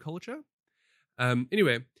agriculture.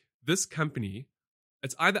 Anyway, this company,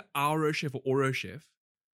 it's either OroChef or OroChef,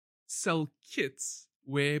 sell kits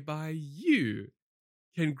whereby you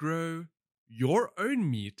can grow your own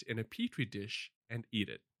meat in a petri dish and eat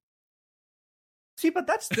it. See, but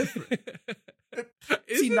that's different.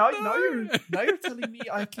 See, now you're telling me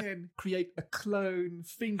I can create a clone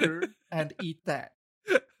finger and eat that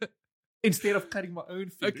instead of cutting my own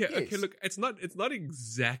finger. Okay. Look, it's not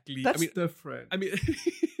exactly. That's different. I mean, is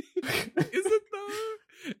it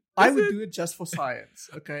though? I would do it just for science.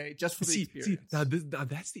 Okay, just for the experience. Now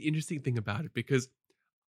that's the interesting thing about it, because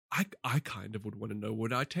I kind of would want to know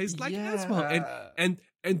what I taste like as well. And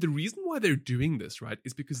the reason why they're doing this, right,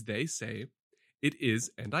 is because they say it is,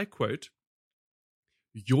 and I quote,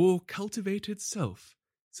 your cultivated self,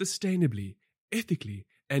 sustainably, ethically,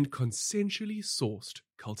 and consensually sourced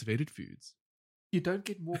cultivated foods. You don't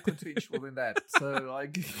get more consensual than that. So,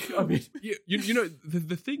 I mean, you know,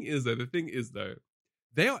 the thing is though,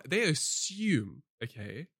 they assume,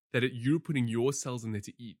 okay, that you're putting your cells in there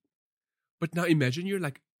to eat. But now imagine you're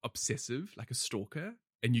like obsessive, like a stalker,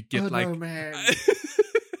 and you get no, man.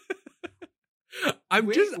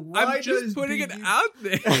 I'm just putting it out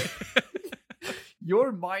there.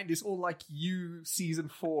 Your mind is all like you, season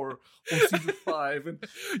 4 or season 5, and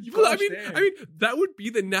I mean, that would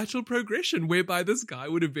be the natural progression, whereby this guy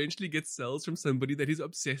would eventually get cells from somebody that he's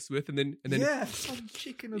obsessed with, and then some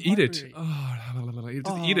chicken eat it. Just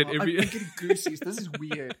eat it. I'm getting goosies. This is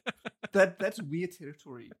weird. That's weird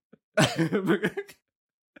territory.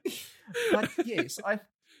 But yes,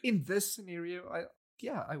 in this scenario, I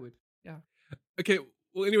would. Yeah. Okay.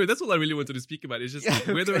 Well, anyway, that's all I really wanted to speak about. Is just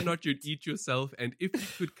whether or not you'd eat yourself, and if you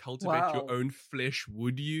could cultivate your own flesh,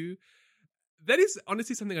 would you? That is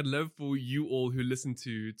honestly something I'd love for you all who listen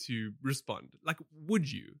to respond. Like,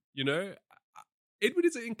 would you? You know, Edward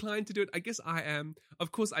is inclined to do it. I guess I am.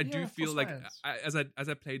 Of course, I do feel like as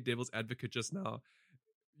I played devil's advocate just now,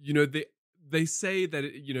 you know, they say that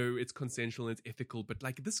it's consensual and it's ethical, but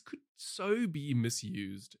like this could so be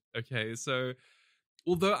misused. Okay, so.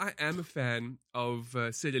 Although I am a fan of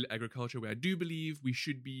cellular agriculture, where I do believe we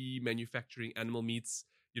should be manufacturing animal meats,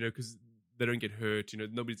 because they don't get hurt,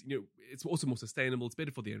 it's also more sustainable, it's better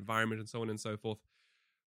for the environment, and so on and so forth.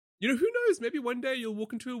 Who knows? Maybe one day you'll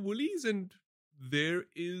walk into a Woolies and there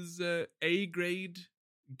is A-grade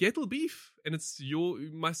Gettle beef, and it's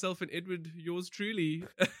myself and Edward, yours truly,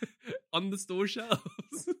 on the store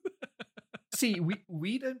shelves. See,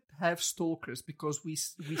 we don't have stalkers because we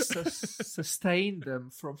sustain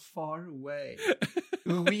them from far away.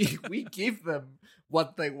 We give them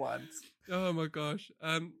what they want. Oh my gosh.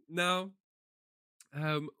 Now,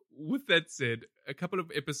 with that said, a couple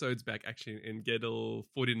of episodes back, actually, in Gettle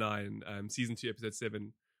 49, season 2, episode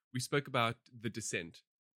 7, we spoke about the descent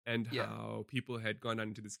and how people had gone down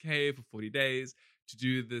into this cave for 40 days to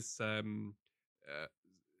do this.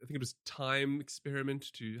 I think it was time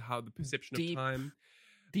experiment to how the perception of time.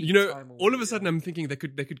 All of a sudden I'm thinking they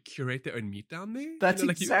could curate their own meat down there. That's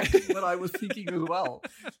exactly what I was thinking as well.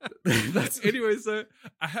 Anyway, so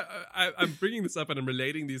I'm bringing this up and I'm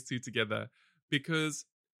relating these two together because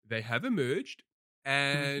they have emerged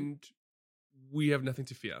and we have nothing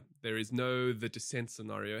to fear. There is the descent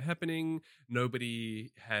scenario happening.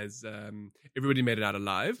 Nobody has, everybody made it out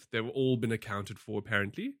alive. They've all been accounted for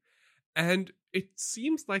apparently. And it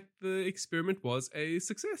seems like the experiment was a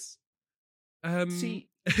success. See,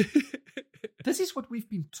 this is what we've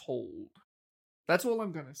been told. That's all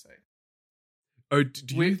I'm going to say. Oh,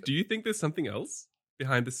 do you think there's something else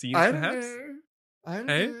behind the scenes, perhaps? I don't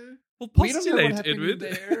know. Well, we don't know what postulate, happened Edward.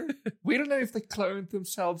 there. We don't know if they cloned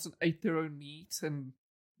themselves and ate their own meat and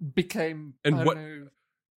became, And I what- don't know,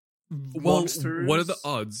 Well, monsters. what are the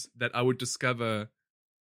odds that I would discover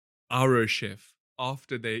Aro Chef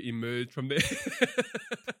after they emerged from there?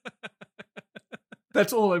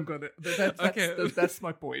 That's all I'm gonna. Okay. That's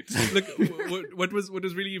my point. Look, what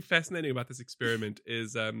was really fascinating about this experiment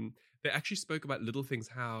is they actually spoke about little things,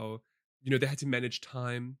 how they had to manage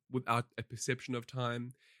time without a perception of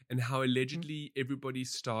time, and how allegedly everybody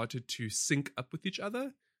started to sync up with each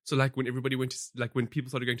other. So like when everybody went to when people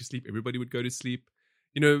started going to sleep, everybody would go to sleep.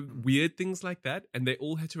 Weird things like that, and they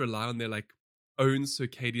all had to rely on their like own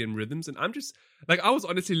circadian rhythms. And I'm just like, I was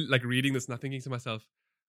honestly like reading this and I'm thinking to myself,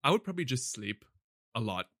 I would probably just sleep a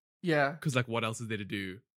lot. Yeah, Because like, what else is there to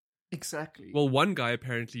do? exactly. Well, one guy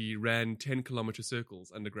apparently ran 10-kilometer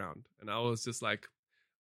circles underground, and I was just like,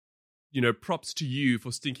 props to you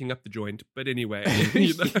for stinking up the joint. But anyway,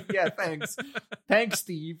 Yeah, thanks,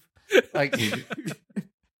 Steve. Like,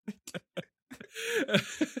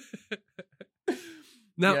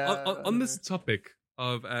 now Yeah, on this topic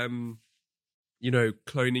of cloning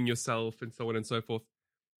yourself and so on and so forth,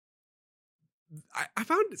 I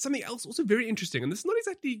found something else also very interesting, and this is not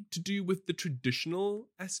exactly to do with the traditional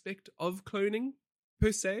aspect of cloning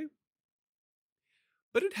per se,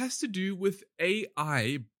 but it has to do with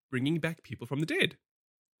AI bringing back people from the dead.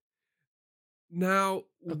 Now,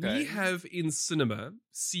 Okay. we have in cinema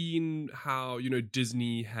seen how,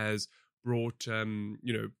 Disney has brought,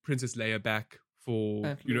 Princess Leia back for,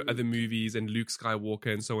 And other Luke. movies, and Luke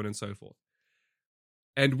Skywalker and so on and so forth.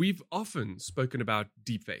 And we've often spoken about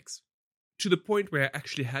deepfakes, to the point where I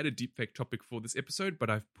actually had a deepfake topic for this episode, but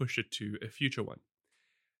I've pushed it to a future one.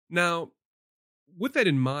 Now, with that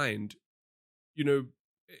in mind,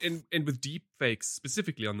 and with deepfakes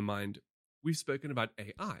specifically on the mind, we've spoken about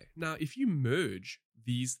AI. Now, if you merge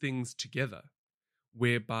these things together,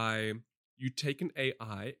 whereby you take an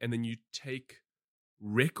AI and then you take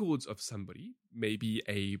records of somebody, maybe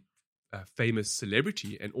a famous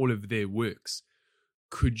celebrity, and all of their works,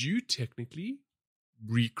 could you technically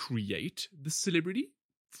recreate the celebrity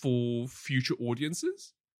for future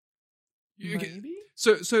audiences? Maybe.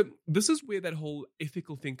 So this is where that whole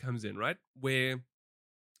ethical thing comes in, right? Where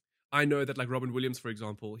I know that like Robin Williams, for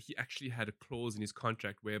example, he actually had a clause in his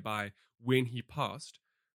contract whereby when he passed,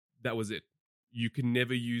 that was it. You can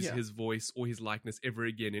never use Yeah. his voice or his likeness ever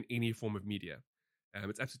again in any form of media.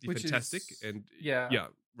 It's absolutely Which fantastic, is- and yeah.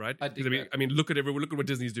 right. I 'Cause dig that. I mean, look at what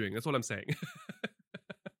Disney's doing. That's all I'm saying.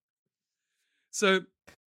 So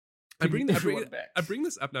I bring everyone back.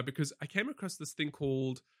 this up now because I came across this thing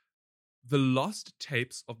called The Lost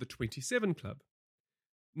Tapes of the 27 Club.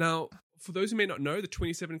 Now, for those who may not know, the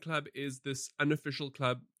 27 Club is this unofficial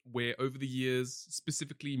club where over the years,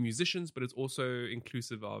 specifically musicians, but it's also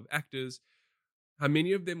inclusive of actors, how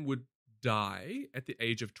many of them would die at the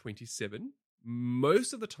age of 27,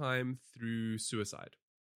 most of the time through suicide.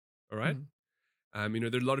 All right? Mhm.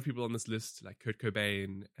 There are a lot of people on this list, like Kurt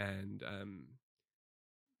Cobain and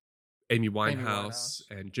Amy Winehouse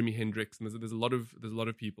and Jimi Hendrix, and there's a lot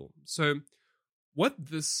of people. So, what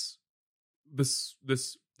the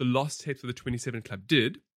Lost Tapes of the 27 Club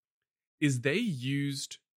did is they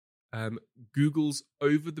used Google's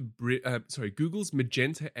Google's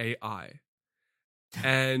Magenta AI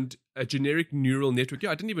and a generic neural network.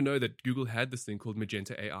 Yeah, I didn't even know that Google had this thing called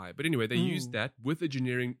Magenta AI. But anyway, they used that with a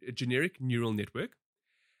generic neural network,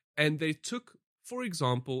 and they took, for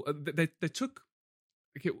example, they took.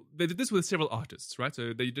 Okay, they did this with several artists, right?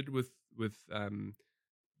 So they did it with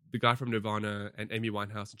the guy from Nirvana and Amy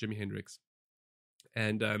Winehouse and Jimi Hendrix,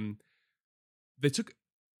 and they took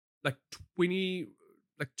like 20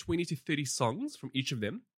 to 30 songs from each of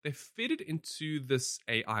them. They fed it into this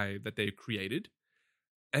AI that they created,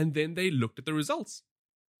 and then they looked at the results.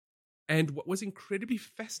 And what was incredibly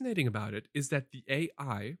fascinating about it is that the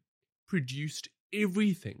AI produced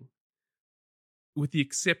everything with the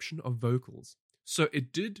exception of vocals. So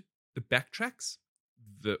it did the backtracks,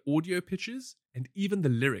 the audio pitches, and even the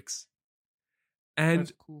lyrics. And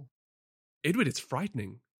That's cool. Edward, it's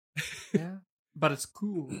frightening. Yeah, but it's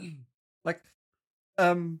cool. Like,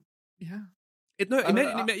 yeah.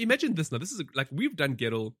 Imagine this now. This is like we've done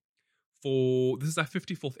Gettle this is our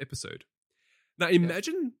 54th episode. Now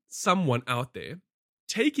imagine someone out there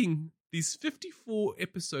taking these 54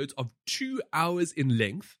 episodes of 2 hours in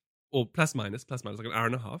length, or plus minus like an hour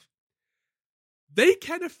and a half. They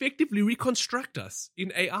can effectively reconstruct us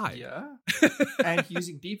in AI. Yeah. And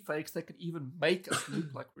using deepfakes, they could even make us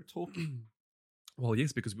look like we're talking. Well,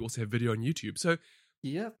 yes, because we also have video on YouTube. So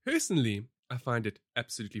Yeah. personally, I find it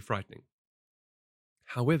absolutely frightening.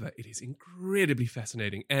 However, it is incredibly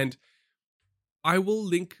fascinating. And we will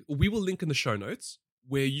link in the show notes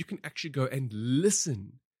where you can actually go and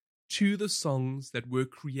listen to the songs that were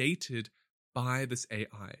created by this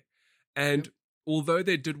AI. And although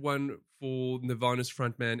they did one for Nirvana's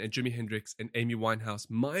frontman and Jimi Hendrix and Amy Winehouse,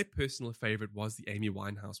 my personal favorite was the Amy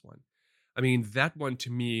Winehouse one. I mean, that one to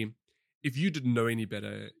me, if you didn't know any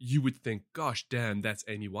better, you would think, gosh, damn, that's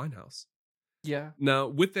Amy Winehouse. Yeah. Now,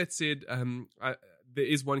 with that said, there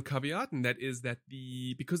is one caveat, and that is that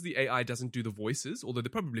because the AI doesn't do the voices, although they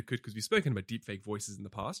probably could because we've spoken about deepfake voices in the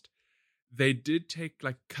past, they did take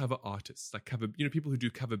like cover artists, like people who do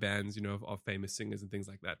cover bands, of famous singers and things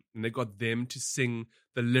like that. And they got them to sing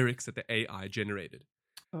the lyrics that the AI generated.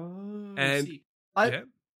 Oh, and see.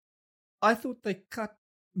 I thought they cut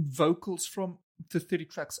vocals from the 30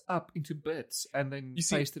 tracks up into bits and then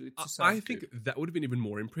pasted it to sound I think that would have been even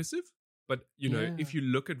more impressive. But, if you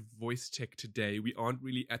look at voice tech today, we aren't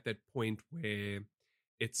really at that point where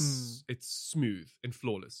it's smooth and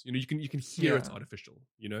flawless. You can hear it's artificial,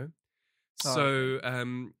 So,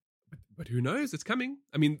 but who knows? It's coming.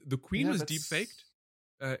 I mean, the Queen was deepfaked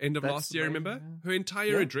end of last year, remember? Yeah. Her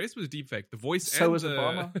entire address was deepfaked. The voice so was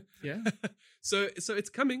Obama. Yeah. So it's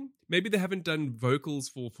coming. Maybe they haven't done vocals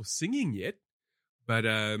for singing yet, but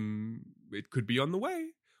it could be on the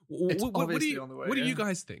way. It's obviously on the way. What do you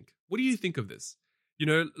guys think? What do you think of this?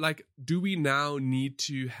 Do we now need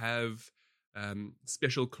to have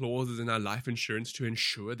special clauses in our life insurance to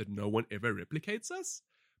ensure that no one ever replicates us?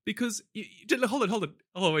 Because, hold on.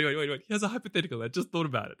 Oh, wait. Here's a hypothetical. I just thought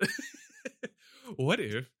about it. What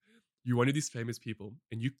if you're one of these famous people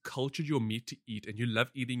and you cultured your meat to eat and you love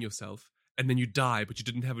eating yourself and then you die, but you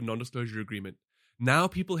didn't have a non-disclosure agreement? Now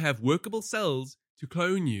people have workable cells to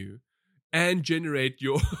clone you and generate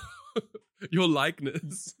your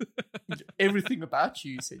likeness. Everything about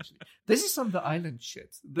you, essentially. This is some of the island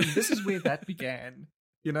shit. This is where that began,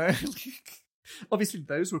 Obviously,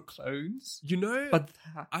 those were clones. But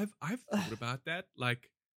I've thought about that. Like,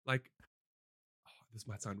 this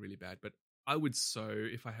might sound really bad, but I would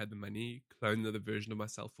if I had the money, clone another version of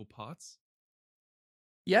myself for parts.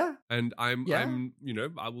 Yeah. And I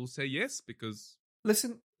will say yes because...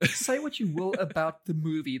 Listen, say what you will about the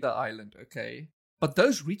movie The Island, okay? But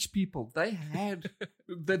those rich people, they had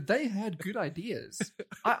good ideas.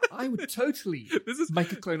 I would totally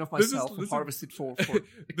make a clone of myself and harvest it for a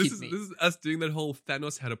kidney. This is us doing that whole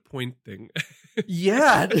Thanos had a point thing.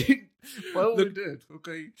 Yeah. Well, we did.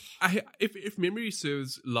 Okay. If memory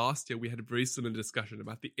serves, last year we had a very similar discussion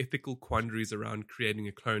about the ethical quandaries around creating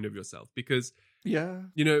a clone of yourself. Because, now,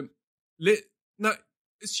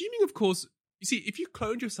 assuming, of course... You see, if you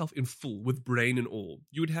cloned yourself in full with brain and all,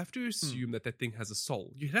 you would have to assume that thing has a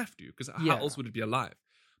soul. You'd have to, because how else would it be alive?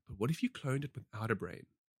 But what if you cloned it without a brain?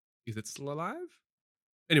 Is it still alive?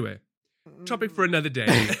 Anyway, topic for another day.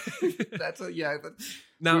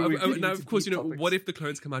 Now, of course, what if the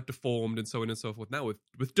clones come out deformed and so on and so forth? Now,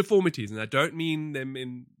 with deformities, and I don't mean them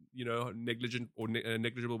in negligent or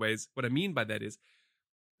negligible ways. What I mean by that is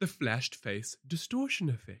the flashed face distortion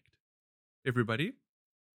effect. Everybody.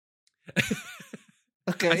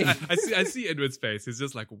 Okay. I see Edward's face. He's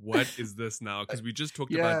just like, what is this now? Because we just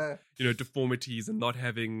talked about deformities and not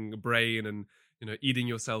having a brain and eating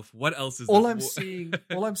yourself. What else is all this?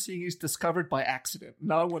 All I'm seeing is discovered by accident.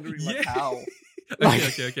 Now I'm wondering how.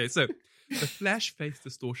 Okay. So the flash face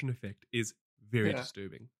distortion effect is very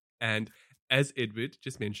disturbing. And as Edward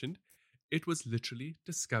just mentioned, it was literally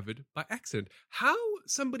discovered by accident. How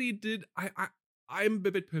somebody did, I'm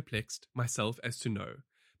a bit perplexed myself as to know.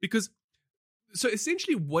 Because, so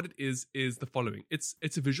essentially what it is the following. It's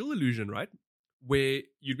a visual illusion, right? Where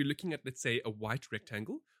you'd be looking at, let's say, a white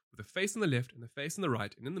rectangle with a face on the left and a face on the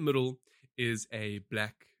right. And in the middle is a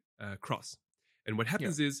black cross. And what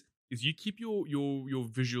happens is you keep your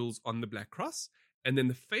visuals on the black cross. And then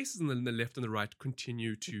the faces on the left and the right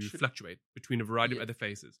continue to fluctuate between a variety of other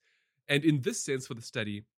faces. And in this sense, for the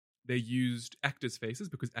study, they used actors' faces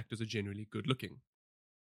because actors are generally good looking.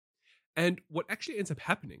 And what actually ends up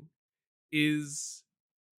happening is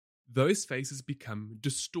those faces become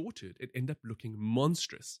distorted and end up looking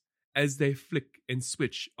monstrous as they flick and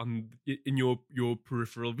switch in your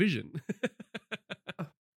peripheral vision.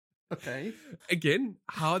 Okay. Again,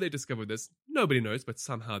 how they discovered this, nobody knows, but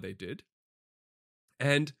somehow they did.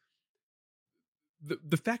 And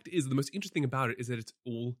the fact is, the most interesting about it is that it's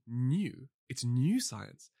all new. It's new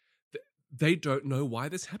science. They don't know why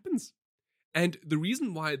this happens. And the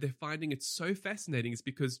reason why they're finding it so fascinating is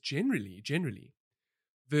because generally,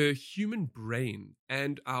 the human brain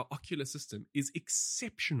and our ocular system is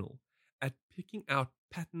exceptional at picking out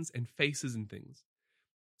patterns and faces and things.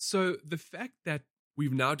 So the fact that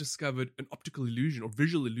we've now discovered an optical illusion or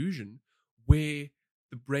visual illusion where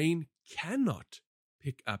the brain cannot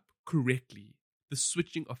pick up correctly the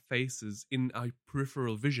switching of faces in our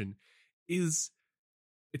peripheral vision. It's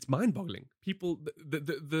mind-boggling. People,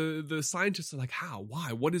 the scientists are like, how,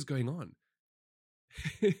 why, what is going on?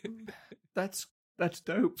 That's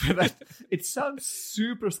dope. It sounds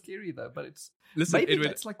super scary though, but maybe Edward,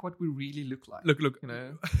 that's like what we really look like. Look, you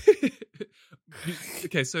know.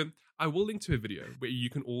 Okay, so I will link to a video where you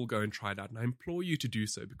can all go and try it out, and I implore you to do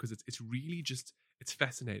so because it's really just, it's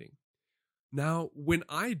fascinating. Now, when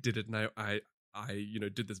I did it, and I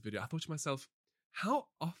did this video, I thought to myself, how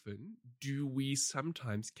often do we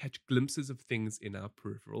sometimes catch glimpses of things in our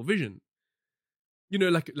peripheral vision? You know,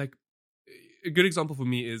 like a good example for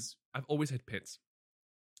me is I've always had pets.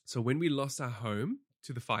 So when we lost our home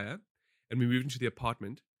to the fire and we moved into the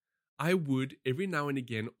apartment, I would every now and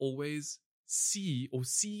again always see or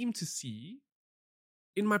seem to see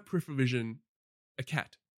in my peripheral vision a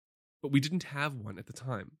cat, but we didn't have one at the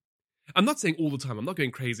time. I'm not saying all the time. I'm not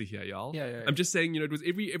going crazy here, y'all. Yeah. I'm just saying, it was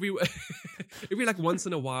every every like once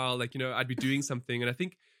in a while, like, I'd be doing something, and I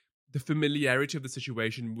think the familiarity of the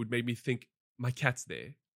situation would make me think my cat's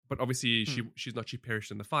there. But obviously she's not, she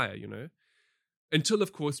perished in the fire, Until,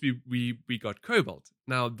 of course, we got Cobalt.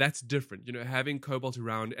 Now, that's different. Having Cobalt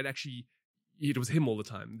around, and actually, it was him all the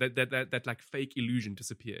time. That like fake illusion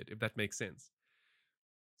disappeared, if that makes sense.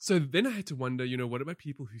 So then I had to wonder, what about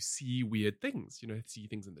people who see weird things? See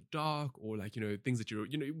things in the dark, or like, things that your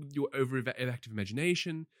overactive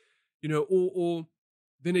imagination, or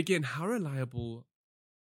then again, how reliable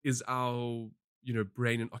is our,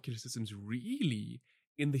 brain and ocular systems really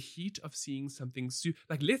in the heat of seeing something,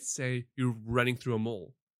 like let's say you're running through a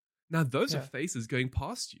mall. Now those are faces going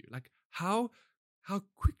past you. Like how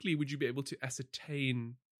quickly would you be able to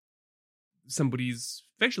ascertain somebody's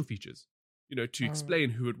facial features, to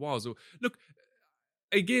explain who it was? Or look,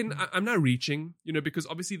 again, I'm now reaching, because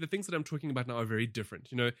obviously the things that I'm talking about now are very different.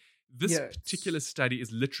 This particular study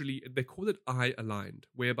is literally, they call it eye aligned,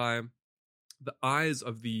 whereby the eyes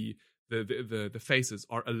of the faces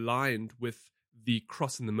are aligned with the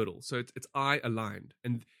cross in the middle. So it's eye aligned,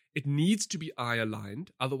 and it needs to be eye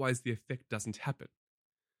aligned, otherwise the effect doesn't happen.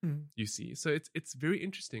 You see, so it's very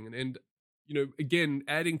interesting, and again,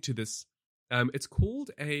 adding to this, it's called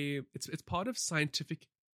it's part of scientific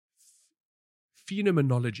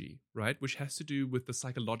phenomenology, right, which has to do with the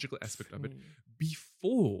psychological aspect of it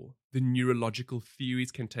before the neurological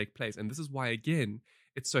theories can take place. And this is why, again,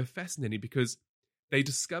 it's so fascinating, because they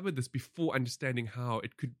discovered this before understanding how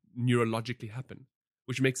it could neurologically happen,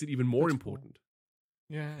 which makes it even more important.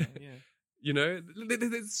 Cool. Yeah. I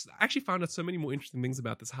actually found out so many more interesting things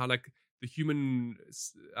about this, how like the human,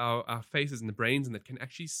 our faces and the brains and that can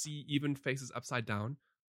actually see even faces upside down,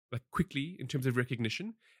 like quickly in terms of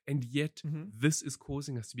recognition. And yet this is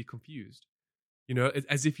causing us to be confused.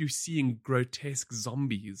 As if you're seeing grotesque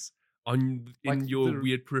zombies in your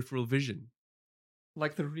weird peripheral vision.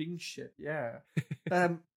 Like the Ring shit, yeah.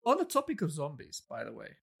 On the topic of zombies, by the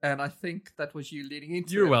way, and I think that was you leading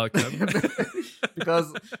into You're welcome.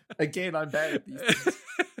 Because, again, I'm bad at these things.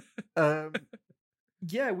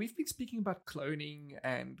 We've been speaking about cloning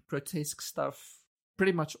and grotesque stuff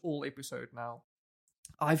pretty much all episode now.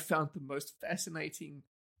 I've found the most fascinating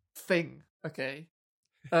thing, okay?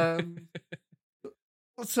 So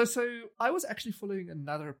I was actually following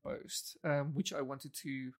another post, which I wanted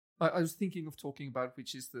to... I was thinking of talking about,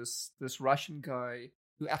 which is this Russian guy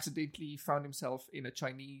who accidentally found himself in a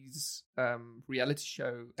Chinese reality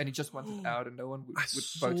show, and he just wanted out, and no one would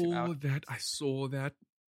vote him out. I saw that.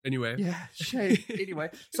 Anyway. Yeah, shame.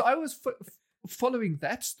 Anyway, so I was following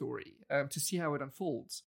that story to see how it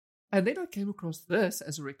unfolds. And then I came across this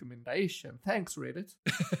as a recommendation. Thanks, Reddit.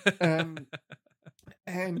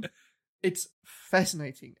 And it's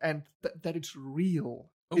fascinating, and that it's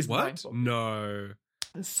real. Oh, what? No.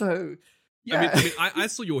 So, yeah. I mean, I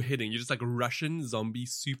saw your heading. You're just like Russian zombie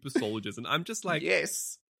super soldiers, and I'm just like,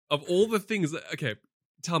 yes. Of all the things that, okay,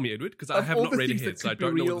 tell me, Edward, because I have not read ahead, so I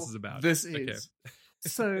don't know what this is about. This is.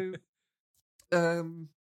 So,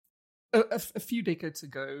 a few decades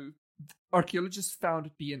ago, archaeologists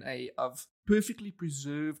found DNA of perfectly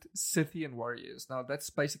preserved Scythian warriors. Now, that's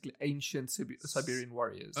basically ancient Siberian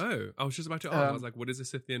warriors. Oh, I was just about to ask. I was like, what is a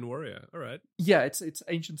Scythian warrior? All right. Yeah, it's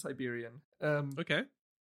ancient Siberian. Okay.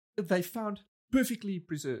 They found perfectly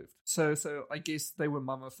preserved. So I guess they were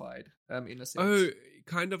mummified, in a sense. Oh,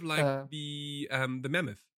 kind of like the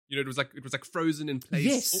mammoth. It was like frozen in place.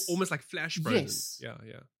 Yes. Almost like flash frozen. Yes.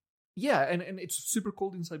 Yeah. Yeah, and it's super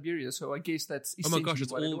cold in Siberia, so I guess that's essentially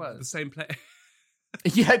it's what all it was. the same place.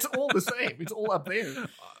 Yeah, it's all the same. It's all up there.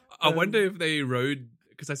 I wonder if they rode,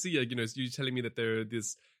 because I see, you're telling me that they're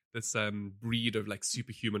this breed of like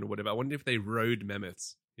superhuman or whatever. I wonder if they rode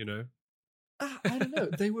mammoths, I don't know.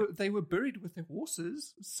 They were buried with their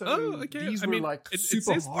horses, so okay. these I were mean, like it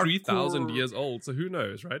super says 3,000 hardcore- years old, so who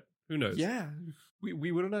knows, right? Who knows? Yeah,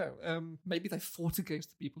 we wouldn't know. Maybe they fought against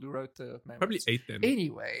the people who wrote the mammoths. Probably ate them.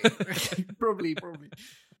 Anyway, probably.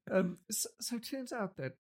 So it turns out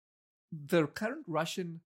that the current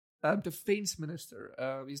Russian defense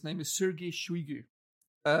minister, his name is Sergei Shoigu.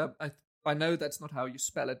 I know that's not how you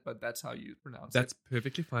spell it, but that's how you pronounce That's it.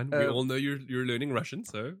 perfectly fine. We all know you're learning Russian,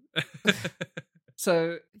 so.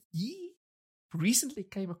 So he recently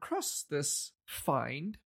came across this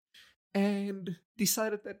find and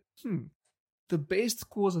decided that the best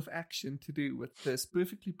course of action to do with this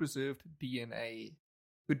perfectly preserved DNA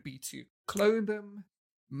would be to clone them,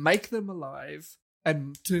 make them alive,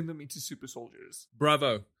 and turn them into super soldiers.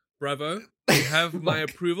 Bravo. You have my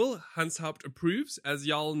approval. Hans Haupt approves. As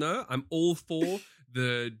y'all know, I'm all for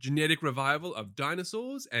the genetic revival of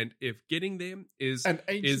dinosaurs, and if getting them is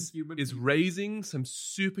raising some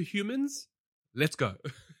superhumans, let's go.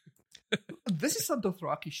 This is some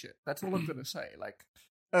Dothraki shit. That's all I'm going to say. Like,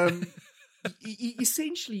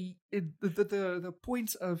 essentially, the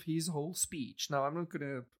point of his whole speech. Now,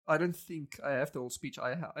 I don't think I have the whole speech.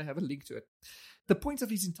 I have a link to it. The point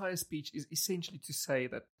of his entire speech is essentially to say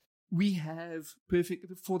that we have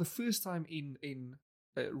for the first time in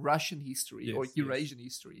Russian history or Eurasian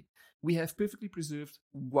history, we have perfectly preserved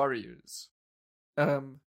warriors.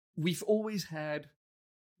 We've always had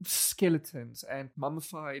skeletons and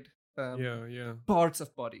mummified parts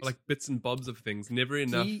of bodies, like bits and bobs of things, never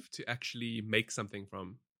enough to actually make something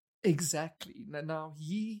from. Exactly. Now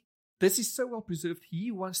this is so well preserved. He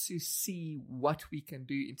wants to see what we can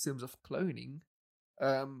do in terms of cloning,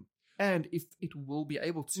 and if it will be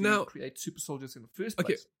able to create super soldiers in the first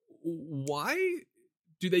place. Why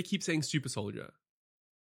do they keep saying super soldier?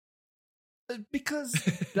 Because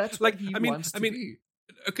that's what he wants to do.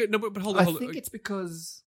 Okay, no, but hold on. I think it's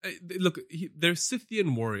because... Look, they're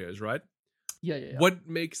Scythian warriors, right? Yeah. What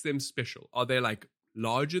makes them special? Are they like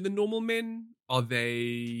larger than normal men? Are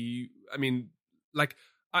they... I mean, like,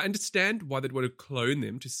 I understand why they'd want to clone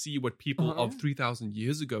them to see what people of 3,000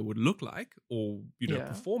 years ago would look like or,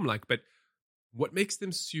 perform like, but what makes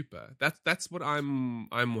them super? That's what I'm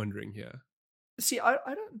wondering here. See, I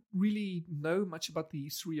don't really know much about the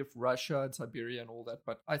history of Russia and Siberia and all that,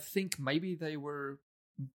 but I think maybe they were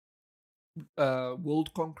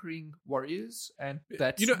world-conquering warriors, and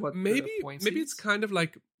that's what maybe the point maybe is. It's kind of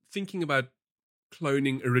like thinking about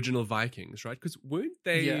cloning original Vikings, right? Because weren't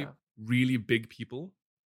they really big people?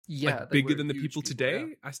 Yeah, like bigger than the people today.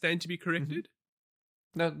 Yeah. I stand to be corrected.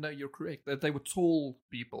 No, you're correct. They were tall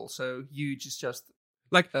people, so huge is just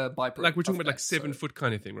like byproduct. Like we're talking about like 7 foot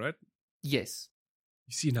kind of thing, right? Yes.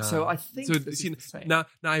 You see now. So I think this is the same. Now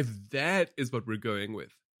if that is what we're going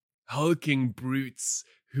with, hulking brutes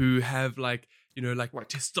who have like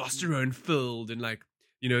testosterone filled and like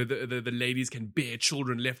the ladies can bear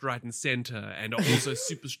children left, right, and center, and are also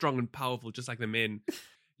super strong and powerful, just like the men.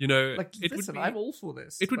 Listen, I'm all for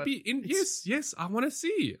this. It would be yes. I want to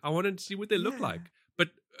see. I want to see what they look like.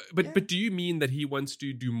 But do you mean that he wants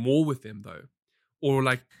to do more with them though, or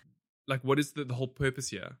like what is the whole purpose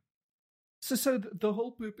here? So the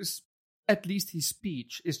whole purpose, at least his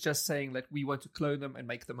speech, is just saying that we want to clone them and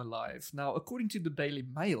make them alive. Now, according to the Daily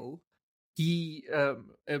Mail, they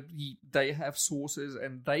have sources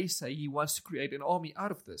and they say he wants to create an army out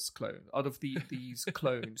of these these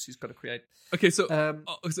clones he's going to create. Okay, so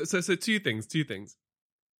two things.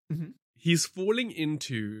 Mm-hmm. He's falling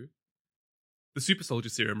into the super soldier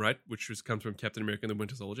serum, right? Which comes from Captain America and the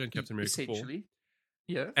Winter Soldier and Captain America 4. Essentially.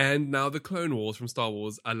 Yeah. And now the Clone Wars from Star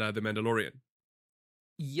Wars a la The Mandalorian.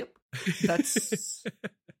 Yep.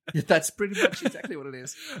 That's pretty much exactly what it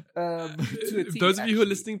is. Those of you who are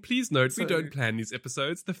listening, please note, we don't plan these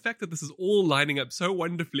episodes. The fact that this is all lining up so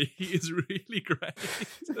wonderfully is really great.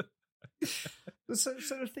 So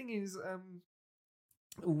the thing is,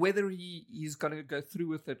 whether he is going to go through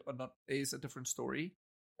with it or not is a different story.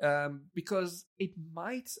 Because it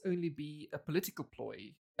might only be a political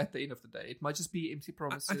ploy at the end of the day. It might just be empty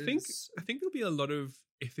promises. I think there'll be a lot of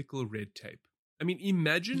ethical red tape. I mean,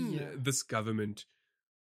 imagine this government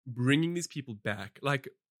bringing these people back. Like,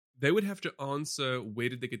 they would have to answer, where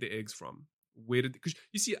did they get the eggs from? Because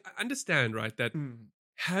you see, I understand, right, that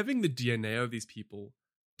having the DNA of these people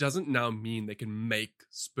doesn't now mean they can make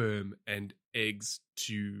sperm and eggs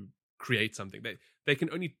to create something. They can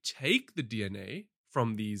only take the DNA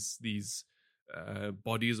from these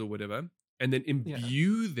bodies or whatever, and then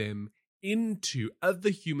imbue them into other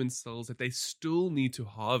human cells that they still need to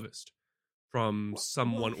harvest from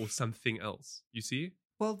someone or something else. You see?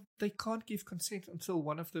 Well, they can't give consent until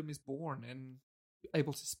one of them is born and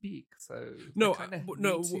able to speak. So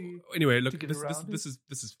Anyway, look, this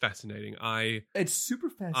is fascinating. It's super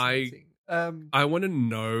fascinating. I want to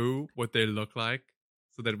know what they look like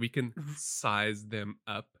so that we can size them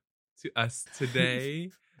up to us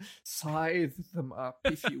today. Size them up,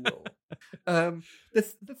 if you will.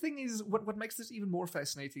 The thing is, what makes this even more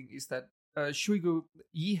fascinating is that Shoigu,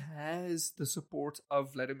 he has the support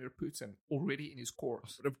of Vladimir Putin already in his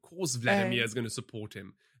course. But of course Vladimir is going to support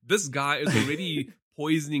him. This guy is already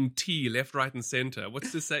poisoning tea left, right, and center.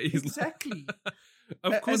 What's to say? Exactly.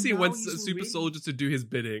 Of course he wants super soldiers to do his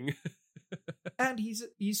bidding. And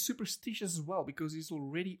he's superstitious as well, because he's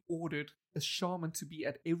already ordered a shaman to be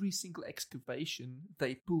at every single excavation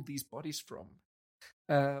they pull these bodies from.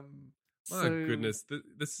 My goodness,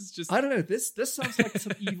 this is just... I don't know, this sounds like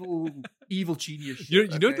some evil genius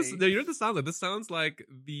shit. You know what this sounds like? This sounds like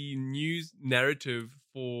the news narrative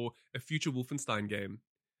for a future Wolfenstein game.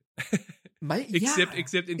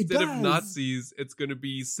 Except instead of Nazis, it's going to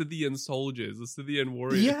be Scythian soldiers or Scythian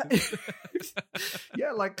warriors. Yeah,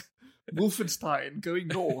 yeah, like Wolfenstein going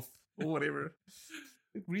north or whatever.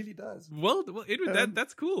 It really does. Well, Edward,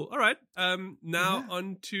 that's cool. All right. Now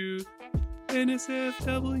on to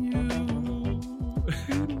NSFW.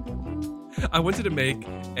 I wanted to make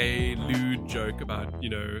a lewd joke about,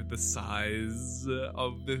 the size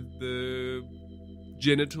of the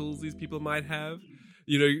genitals these people might have.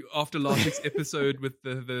 After last week's episode with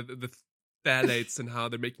the phthalates and how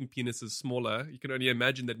they're making penises smaller, you can only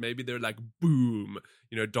imagine that maybe they're like, boom,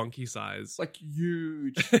 donkey size. Like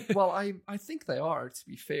huge. Well, I think they are, to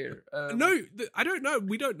be fair. No, I don't know.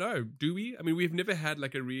 We don't know, do we? I mean, we've never had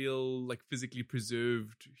like a real, like physically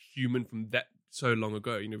preserved human from that so long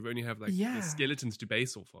ago. We only have like the skeletons to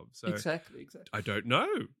base off of. So Exactly. I don't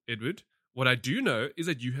know, Edward. What I do know is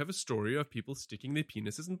that you have a story of people sticking their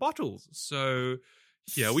penises in bottles. So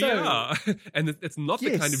here we are. And it's not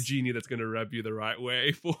the kind of genie that's going to rub you the right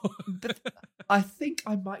way for... I think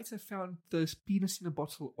I might have found the penis in a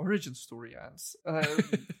bottle origin story, Ans. I've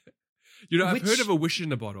heard of a wish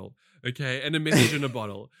in a bottle, okay, and a message in a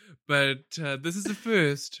bottle. But this is the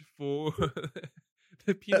first for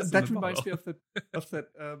the penis in a bottle. That reminds me of that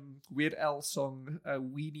Weird Al song,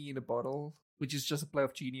 Weenie in a Bottle, which is just a play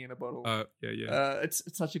of Genie in a Bottle. Yeah. It's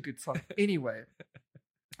such a good song. Anyway,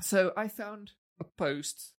 so I found a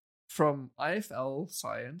post from IFL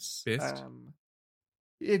Science. Best.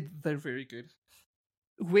 They're very good.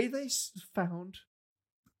 Where they found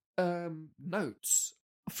notes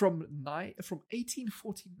from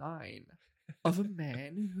 1849 of a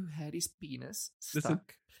man who had his penis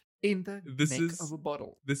stuck in the neck of a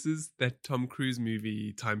bottle. This is that Tom Cruise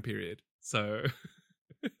movie time period. So...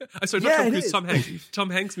 Sorry, not Tom Cruise, Tom Hanks.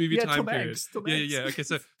 Tom Hanks movie time period. Tom Hanks. Yeah. Okay,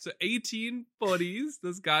 so 1840s,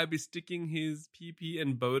 this guy be sticking his pee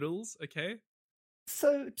in bottles, okay?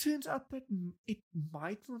 So it turns out that it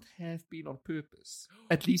might not have been on purpose.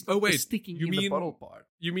 At least sticking in the bottle part.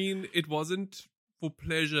 You mean it wasn't for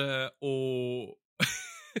pleasure or...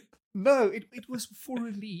 No, it was for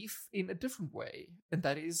relief in a different way, and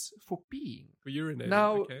that is for peeing. For urinating,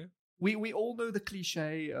 now, okay. We all know the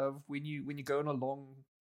cliche of when you go on a long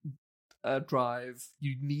drive,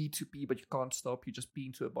 you need to pee, but you can't stop. You just pee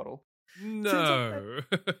into a bottle. No,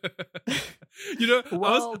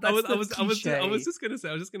 well, I was just gonna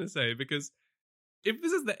say because if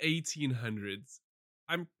this is the 1800s,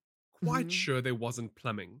 I'm quite sure there wasn't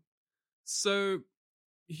plumbing, so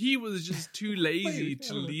he was just too lazy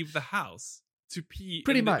to leave the house to pee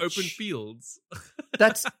in the open fields.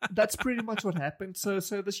 That's pretty much what happened. So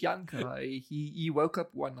this young guy, he woke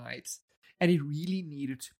up one night and he really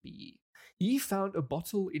needed to pee. He found a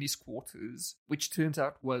bottle in his quarters, which turns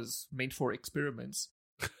out was meant for experiments.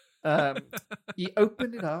 He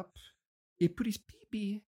opened it up, he put his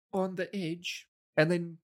pee-pee on the edge, and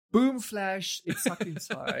then boom flash, it sucked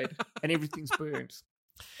inside and everything's burnt.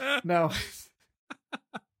 Now,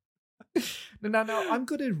 I'm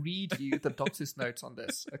going to read you the doctor's notes on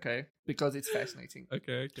this, okay? Because it's fascinating.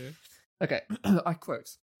 Okay. I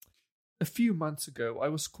quote, "A few months ago, I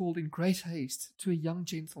was called in great haste to a young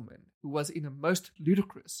gentleman who was in a most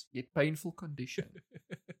ludicrous yet painful condition.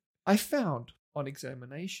 I found, on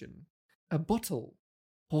examination, a bottle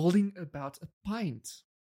holding about a pint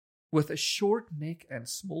with a short neck and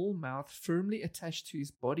small mouth firmly attached to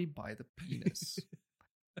his body by the penis,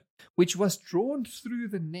 which was drawn through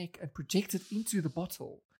the neck and projected into the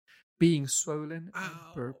bottle, being swollen and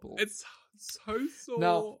purple." It's so sore.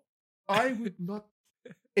 Now, I would not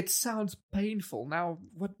it sounds painful. Now,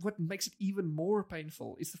 what makes it even more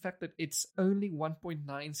painful is the fact that it's only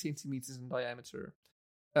 1.9 centimeters in diameter.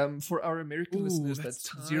 For our American listeners, that's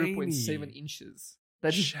tiny. 0.7 inches.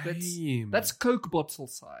 Shame. That's Coke bottle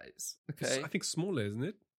size. Okay, I think smaller, isn't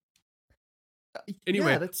it?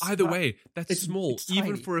 Anyway, yeah, either way, that's small, it's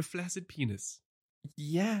even tiny. for a flaccid penis.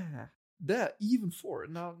 Yeah, there even for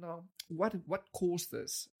now. What caused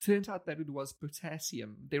this? Turned out that it was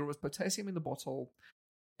potassium. There was potassium in the bottle,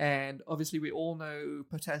 and obviously we all know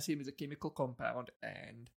potassium is a chemical compound,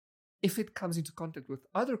 and if it comes into contact with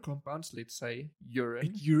other compounds, let's say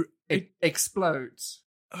urine, it explodes.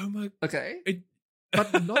 Oh my! Okay, It,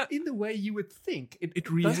 but not in the way you would think. It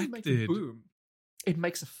doesn't make a reacted. boom. It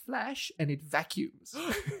makes a flash and it vacuums.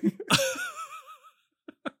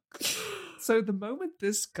 So the moment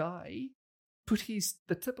this guy put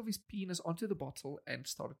the tip of his penis onto the bottle and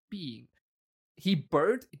started peeing, he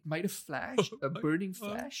burned. It made a flash, a burning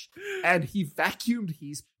flash, and he vacuumed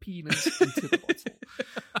his penis into the bottle.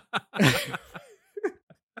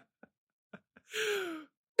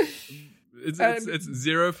 It's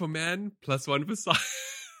 0 for man, +1 for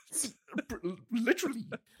science. Literally,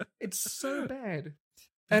 it's so bad.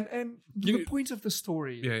 And the point of the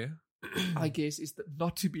story, Yeah. I guess, is that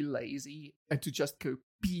not to be lazy and to just go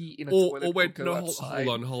pee in a Or toilet. wait, or no, go outside.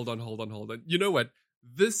 hold on. You know what?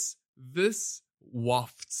 This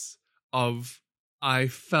wafts of I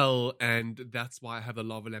fell and that's why I have a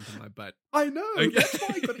lava lamp in my butt. I know. Okay. That's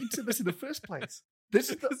why I got into this in the first place. This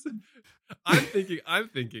is the. I'm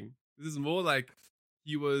thinking. This is more like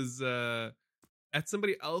he was at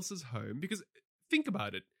somebody else's home, because think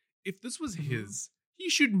about it. If this was his, he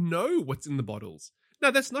should know what's in the bottles. Now,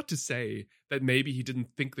 that's not to say that maybe he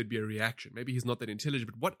didn't think there'd be a reaction. Maybe he's not that intelligent,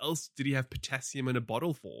 but what else did he have potassium in a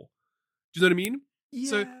bottle for? Do you know what I mean?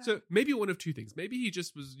 Yeah. So maybe one of two things. Maybe he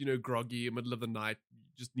just was, groggy in the middle of the night, you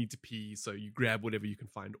just need to pee, so you grab whatever you can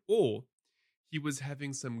find. Or he was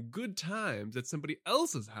having some good times at somebody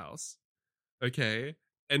else's house, okay,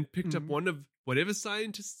 and picked up one of whatever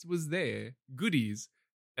scientists was there, goodies,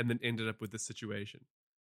 and then ended up with this situation.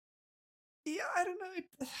 Yeah, I don't know.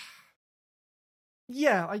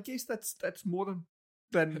 Yeah, I guess that's more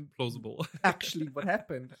than Plausible. actually what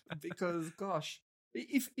happened. Because, gosh,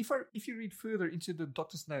 if you read further into the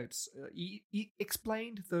doctor's notes, he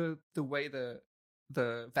explained the way the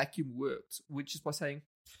vacuum worked, which is by saying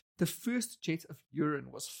the first jet of urine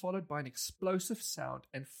was followed by an explosive sound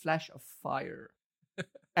and flash of fire.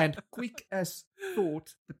 And quick as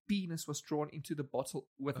thought, the penis was drawn into the bottle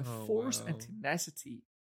with a force and tenacity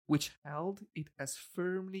which held it as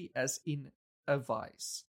firmly as in a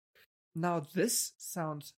vice. Now, this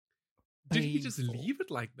sounds painful. Did he just leave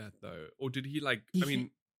it like that, though? Or did he,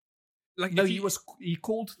 No, he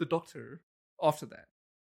called the doctor after that.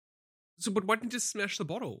 So, but why didn't he just smash the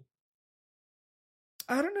bottle?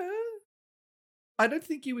 I don't know. I don't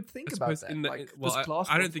think you would think about that.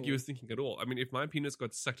 I don't think he was thinking at all. I mean, if my penis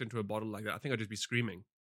got sucked into a bottle like that, I think I'd just be screaming.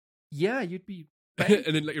 Yeah, you'd be.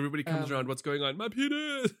 And then everybody comes around, what's going on? My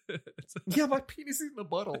penis! Yeah, my penis is in the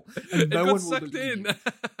bottle. And no one will believe in.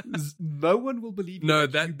 No one will believe you. No,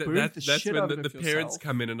 that's when the parents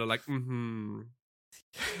come in and are like,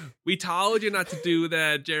 we told you not to do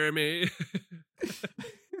that, Jeremy.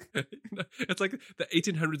 It's like the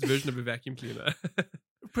 1800s version of a vacuum cleaner.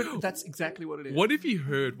 That's exactly what it is. What if he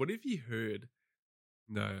heard?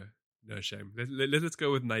 No shame. Let's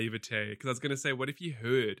go with naivete. Because I was going to say, what if he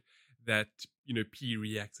heard that, pee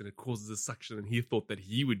reacts and it causes a suction, and he thought that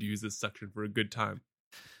he would use this suction for a good time?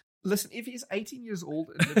 Listen, if he's 18 years old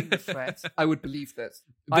and living with rats, I would believe that.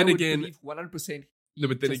 Then again, 100%. No,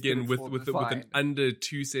 but then again, with an under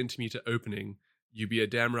 2 centimeter opening, you'd be a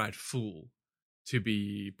damn right fool to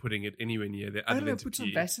be putting it anywhere near there. I don't know, put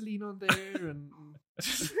some Vaseline on there and.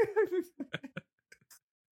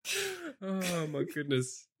 Oh my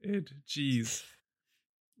goodness, Ed, jeez.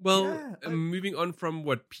 Well, moving on from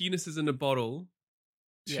penises in a bottle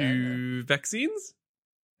to vaccines.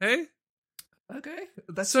 Hey, okay,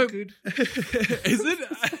 that's good. Is it?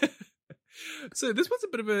 So this was a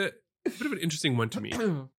bit of an interesting one to me.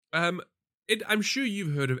 Ed, I'm sure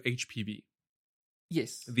you've heard of HPV.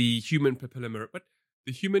 Yes, the human papillomavirus,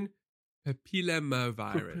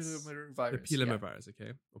 papillomavirus,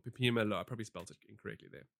 okay, or papillomavirus. I probably spelled it incorrectly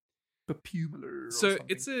there. So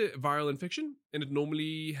it's a viral infection, and it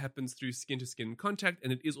normally happens through skin-to-skin contact,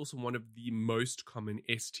 and it is also one of the most common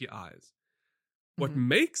STIs. What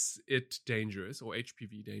makes it dangerous, or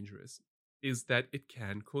HPV dangerous, is that it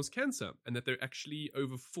can cause cancer, and that there are actually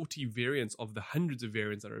over 40 variants of the hundreds of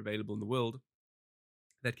variants that are available in the world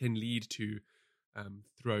that can lead to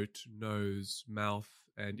throat, nose, mouth,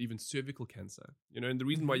 and even cervical cancer. And the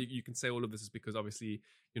reason why you can say all of this is because obviously,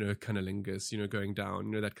 cunnilingus, going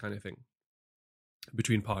down, that kind of thing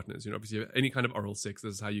between partners. Obviously any kind of oral sex,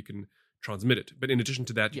 this is how you can transmit it. But in addition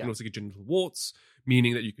to that, you can also get genital warts,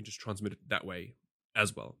 meaning that you can just transmit it that way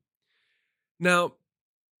as well. Now,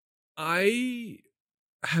 I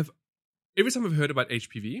have, every time I've heard about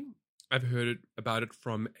HPV, I've heard about it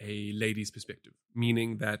from a lady's perspective,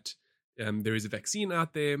 meaning that there is a vaccine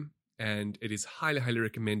out there and it is highly, highly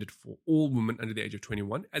recommended for all women under the age of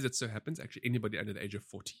 21, as it so happens, actually anybody under the age of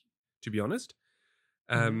 40, to be honest,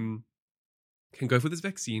 can go for this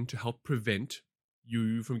vaccine to help prevent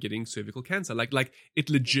you from getting cervical cancer. Like it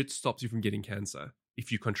legit stops you from getting cancer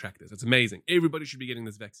if you contract this. It's amazing. Everybody should be getting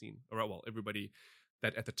this vaccine. Or well, everybody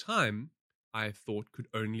that at the time I thought could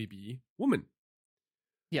only be women.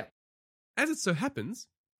 Yeah. As it so happens,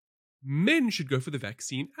 men should go for the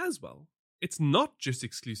vaccine as well. It's not just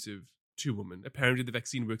exclusive to women. Apparently the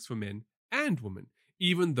vaccine works for men and women,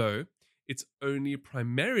 even though it's only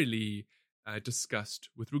primarily discussed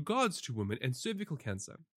with regards to women and cervical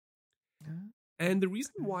cancer. And the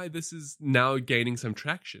reason why this is now gaining some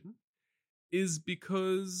traction is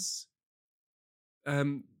because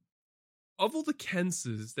of all the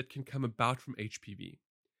cancers that can come about from HPV,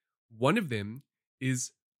 one of them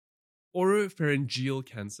is oropharyngeal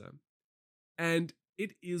cancer. And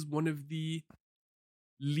it is one of the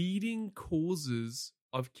leading causes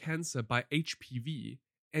of cancer by HPV,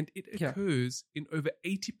 and it occurs in over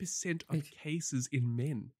 80% of cases in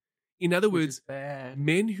men. In other words,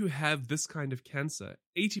 men who have this kind of cancer,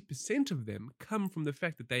 80% of them come from the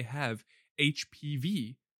fact that they have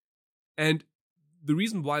HPV. And the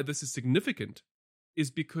reason why this is significant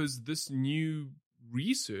is because this new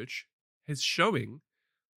research is showing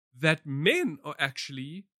that men are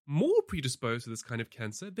actually more predisposed to this kind of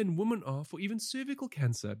cancer than women are for even cervical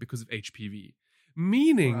cancer because of HPV.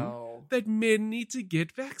 Meaning that men need to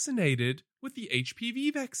get vaccinated with the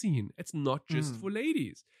HPV vaccine. It's not just for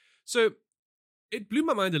ladies. So it blew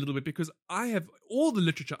my mind a little bit because all the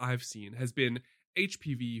literature I've seen has been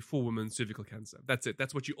HPV for women, cervical cancer. That's it.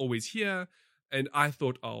 That's what you always hear. And I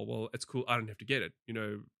thought, oh, well, it's cool. I don't have to get it.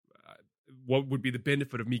 What would be the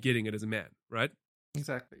benefit of me getting it as a man, right?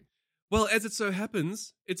 Exactly. Well, as it so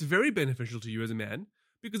happens, it's very beneficial to you as a man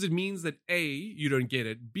because it means that A, you don't get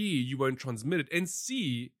it, B, you won't transmit it, and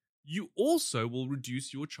C, you also will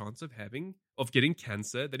reduce your chance of getting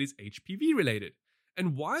cancer that is HPV related.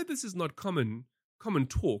 And why this is not common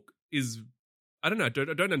talk is, I don't know, I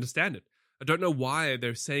don't understand it. I don't know why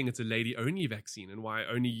they're saying it's a lady-only vaccine and why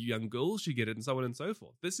only young girls should get it and so on and so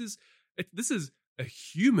forth. This is a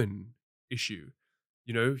human issue.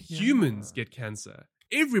 Humans get cancer.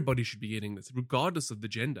 Everybody should be getting this, regardless of the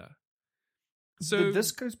gender. So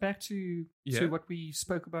this goes back to what we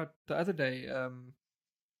spoke about the other day,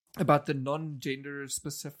 about the non-gender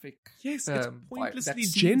specific. Yes, it's pointlessly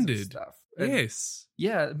gendered stuff. Yes.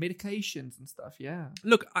 Yeah, medications and stuff, yeah.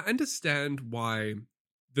 Look, I understand why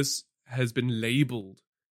this has been labeled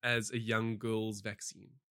as a young girl's vaccine,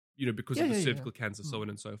 because of the cervical cancer, so on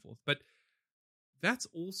and so forth. But that's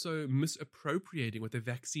also misappropriating what the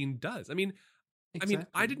vaccine does. Exactly.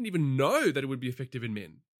 I didn't even know that it would be effective in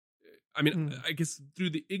men. I guess through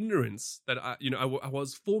the ignorance that I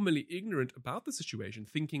was formerly ignorant about the situation,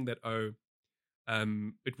 thinking that,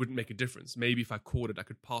 it wouldn't make a difference. Maybe if I caught it, I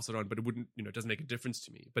could pass it on, but it wouldn't, it doesn't make a difference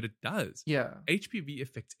to me. But it does. Yeah. HPV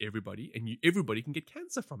affects everybody, and everybody can get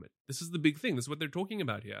cancer from it. This is the big thing. This is what they're talking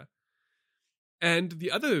about here. And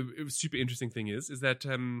the other super interesting thing is that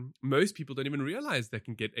most people don't even realize they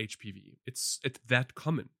can get HPV. It's that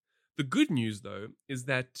common. The good news, though, is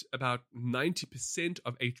that about 90%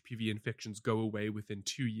 of HPV infections go away within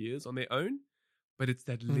 2 years on their own, but it's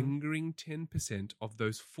that lingering 10% of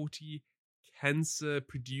those 40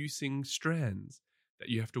 cancer-producing strands that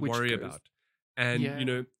you have to worry about. And,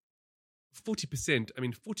 40%,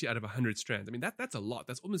 40 out of 100 strands, that's a lot.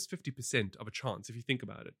 That's almost 50% of a chance if you think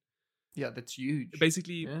about it. Yeah, that's huge.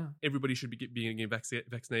 Basically, everybody should be being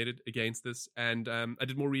vaccinated against this. And I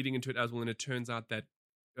did more reading into it as well, and it turns out that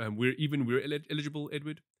we're eligible,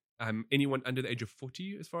 Edward. Anyone under the age of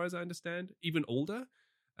 40, as far as I understand, even older.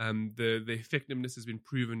 The effectiveness has been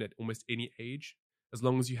proven at almost any age, as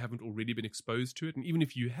long as you haven't already been exposed to it. And even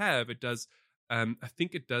if you have, it does. I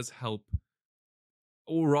think it does help.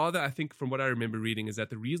 Or rather, I think from what I remember reading is that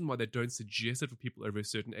the reason why they don't suggest it for people over a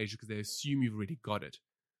certain age is because they assume you've already got it,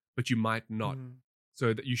 but you might not.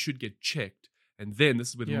 So that you should get checked. And then this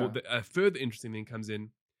is where a further interesting thing comes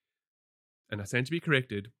in. And I stand to be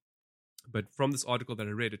corrected, but from this article that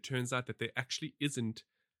I read, it turns out that there actually isn't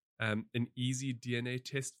an easy DNA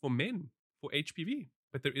test for men for HPV,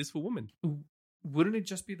 but there is for women. Wouldn't it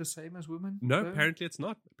just be the same as women? No, though? apparently it's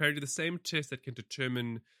not. Apparently the same test that can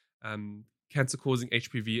determine cancer-causing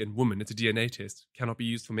HPV in women, it's a DNA test, cannot be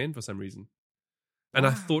used for men for some reason. And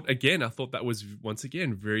I thought that was, once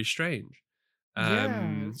again, very strange.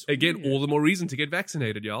 Again, weird. all the more reason to get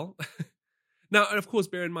vaccinated, y'all. Now, and of course,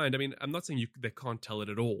 bear in mind, I mean, I'm not saying they can't tell it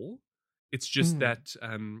at all. It's just that,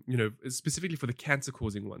 specifically for the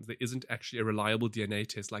cancer-causing ones, there isn't actually a reliable DNA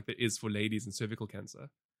test like there is for ladies in cervical cancer.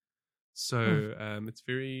 So it's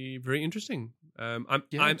very, very interesting. I'm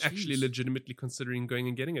actually legitimately considering going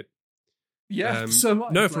and getting it. Yeah, so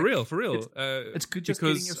much. No, for real. It's good just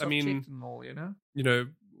getting yourself checked and all, You know,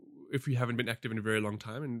 if we haven't been active in a very long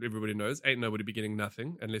time, and everybody knows, ain't nobody be getting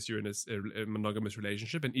nothing unless you're in a monogamous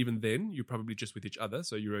relationship, and even then, you're probably just with each other,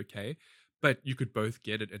 so you're okay. But you could both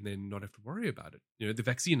get it and then not have to worry about it. You know, the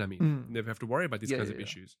vaccine, I mean, never have to worry about these kinds of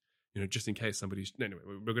issues. You know, just in case somebody's... Anyway,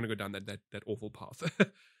 we're going to go down that awful path.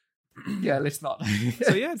 Yeah, let's not.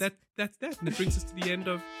 So yeah, that's that. And it brings us to the end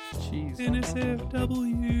of NSFW.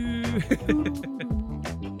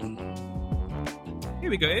 Here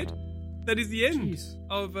we go, Ed. That is the end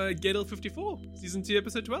of Gedel 54, Season 2,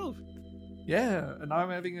 Episode 12. Yeah, and I'm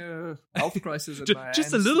having a health crisis at my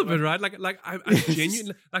just hands, a little bit, right? Like I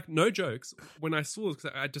genuinely, like, no jokes. When I saw this,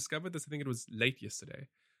 because I discovered this, I think it was late yesterday.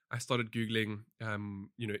 I started Googling,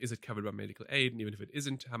 is it covered by medical aid? And even if it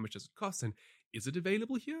isn't, how much does it cost? And is it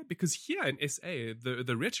available here? Because here in SA,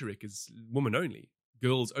 the rhetoric is woman only,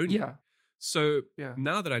 girls only. Yeah. So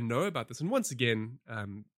now that I know about this, and once again,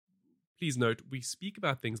 please note, we speak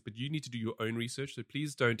about things, but you need to do your own research. So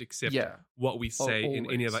please don't accept what we say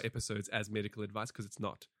in any of our episodes as medical advice, because it's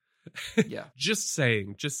not. Yeah. Just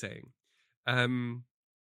saying.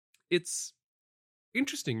 It's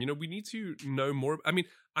interesting. You know, we need to know more. I mean,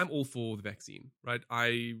 I'm all for the vaccine, right?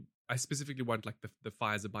 I specifically want like the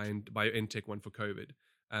Pfizer BioNTech one for COVID.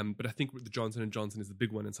 But I think the Johnson & Johnson is the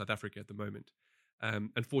big one in South Africa at the moment.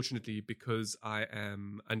 Unfortunately, because I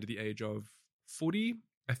am under the age of 40,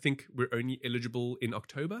 I think we're only eligible in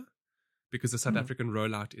October because the South African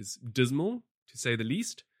rollout is dismal, to say the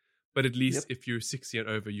least. But at least if you're 60 and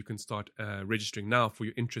over, you can start registering now for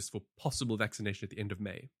your interest for possible vaccination at the end of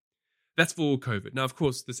May. That's for COVID. Now, of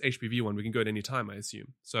course, this HPV one, we can go at any time, I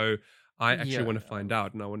assume. So I actually want to find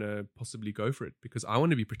out, and I want to possibly go for it because I want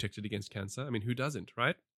to be protected against cancer. I mean, who doesn't,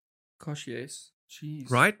 right? Gosh, yes.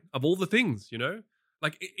 Jeez. Right? Of all the things, you know?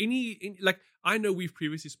 Like, I know we've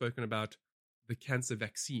previously spoken about the cancer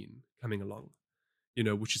vaccine coming along, you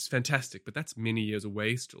know, which is fantastic, but that's many years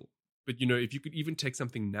away still. But, you know, if you could even take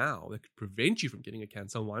something now that could prevent you from getting a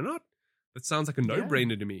cancer, why not? That sounds like a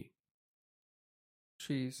no-brainer to me.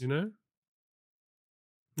 Jeez. You know?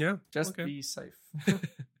 Yeah. Just be safe.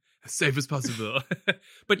 As safe as possible.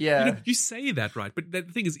 But you know, you say that, right? But the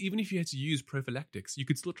thing is, even if you had to use prophylactics, you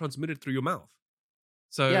could still transmit it through your mouth.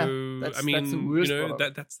 So, I mean, that's the worst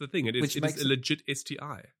that's the thing. It is a legit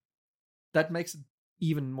STI. That makes it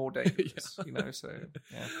even more dangerous, you know, so,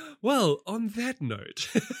 yeah. Well, on that note.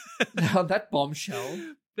 On that bombshell.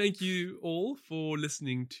 Thank you all for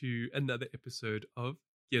listening to another episode of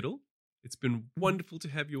Gedel. It's been wonderful to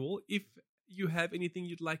have you all. If you have anything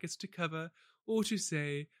you'd like us to cover or to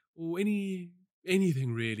say or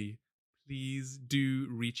anything really, please do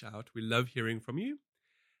reach out. We love hearing from you.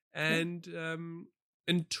 And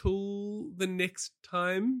until the next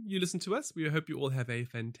time you listen to us, we hope you all have a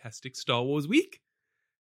fantastic Star Wars week.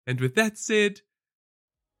 And with that said,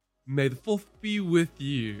 may the 4th be with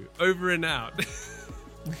you. Over and out.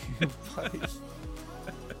 Bye.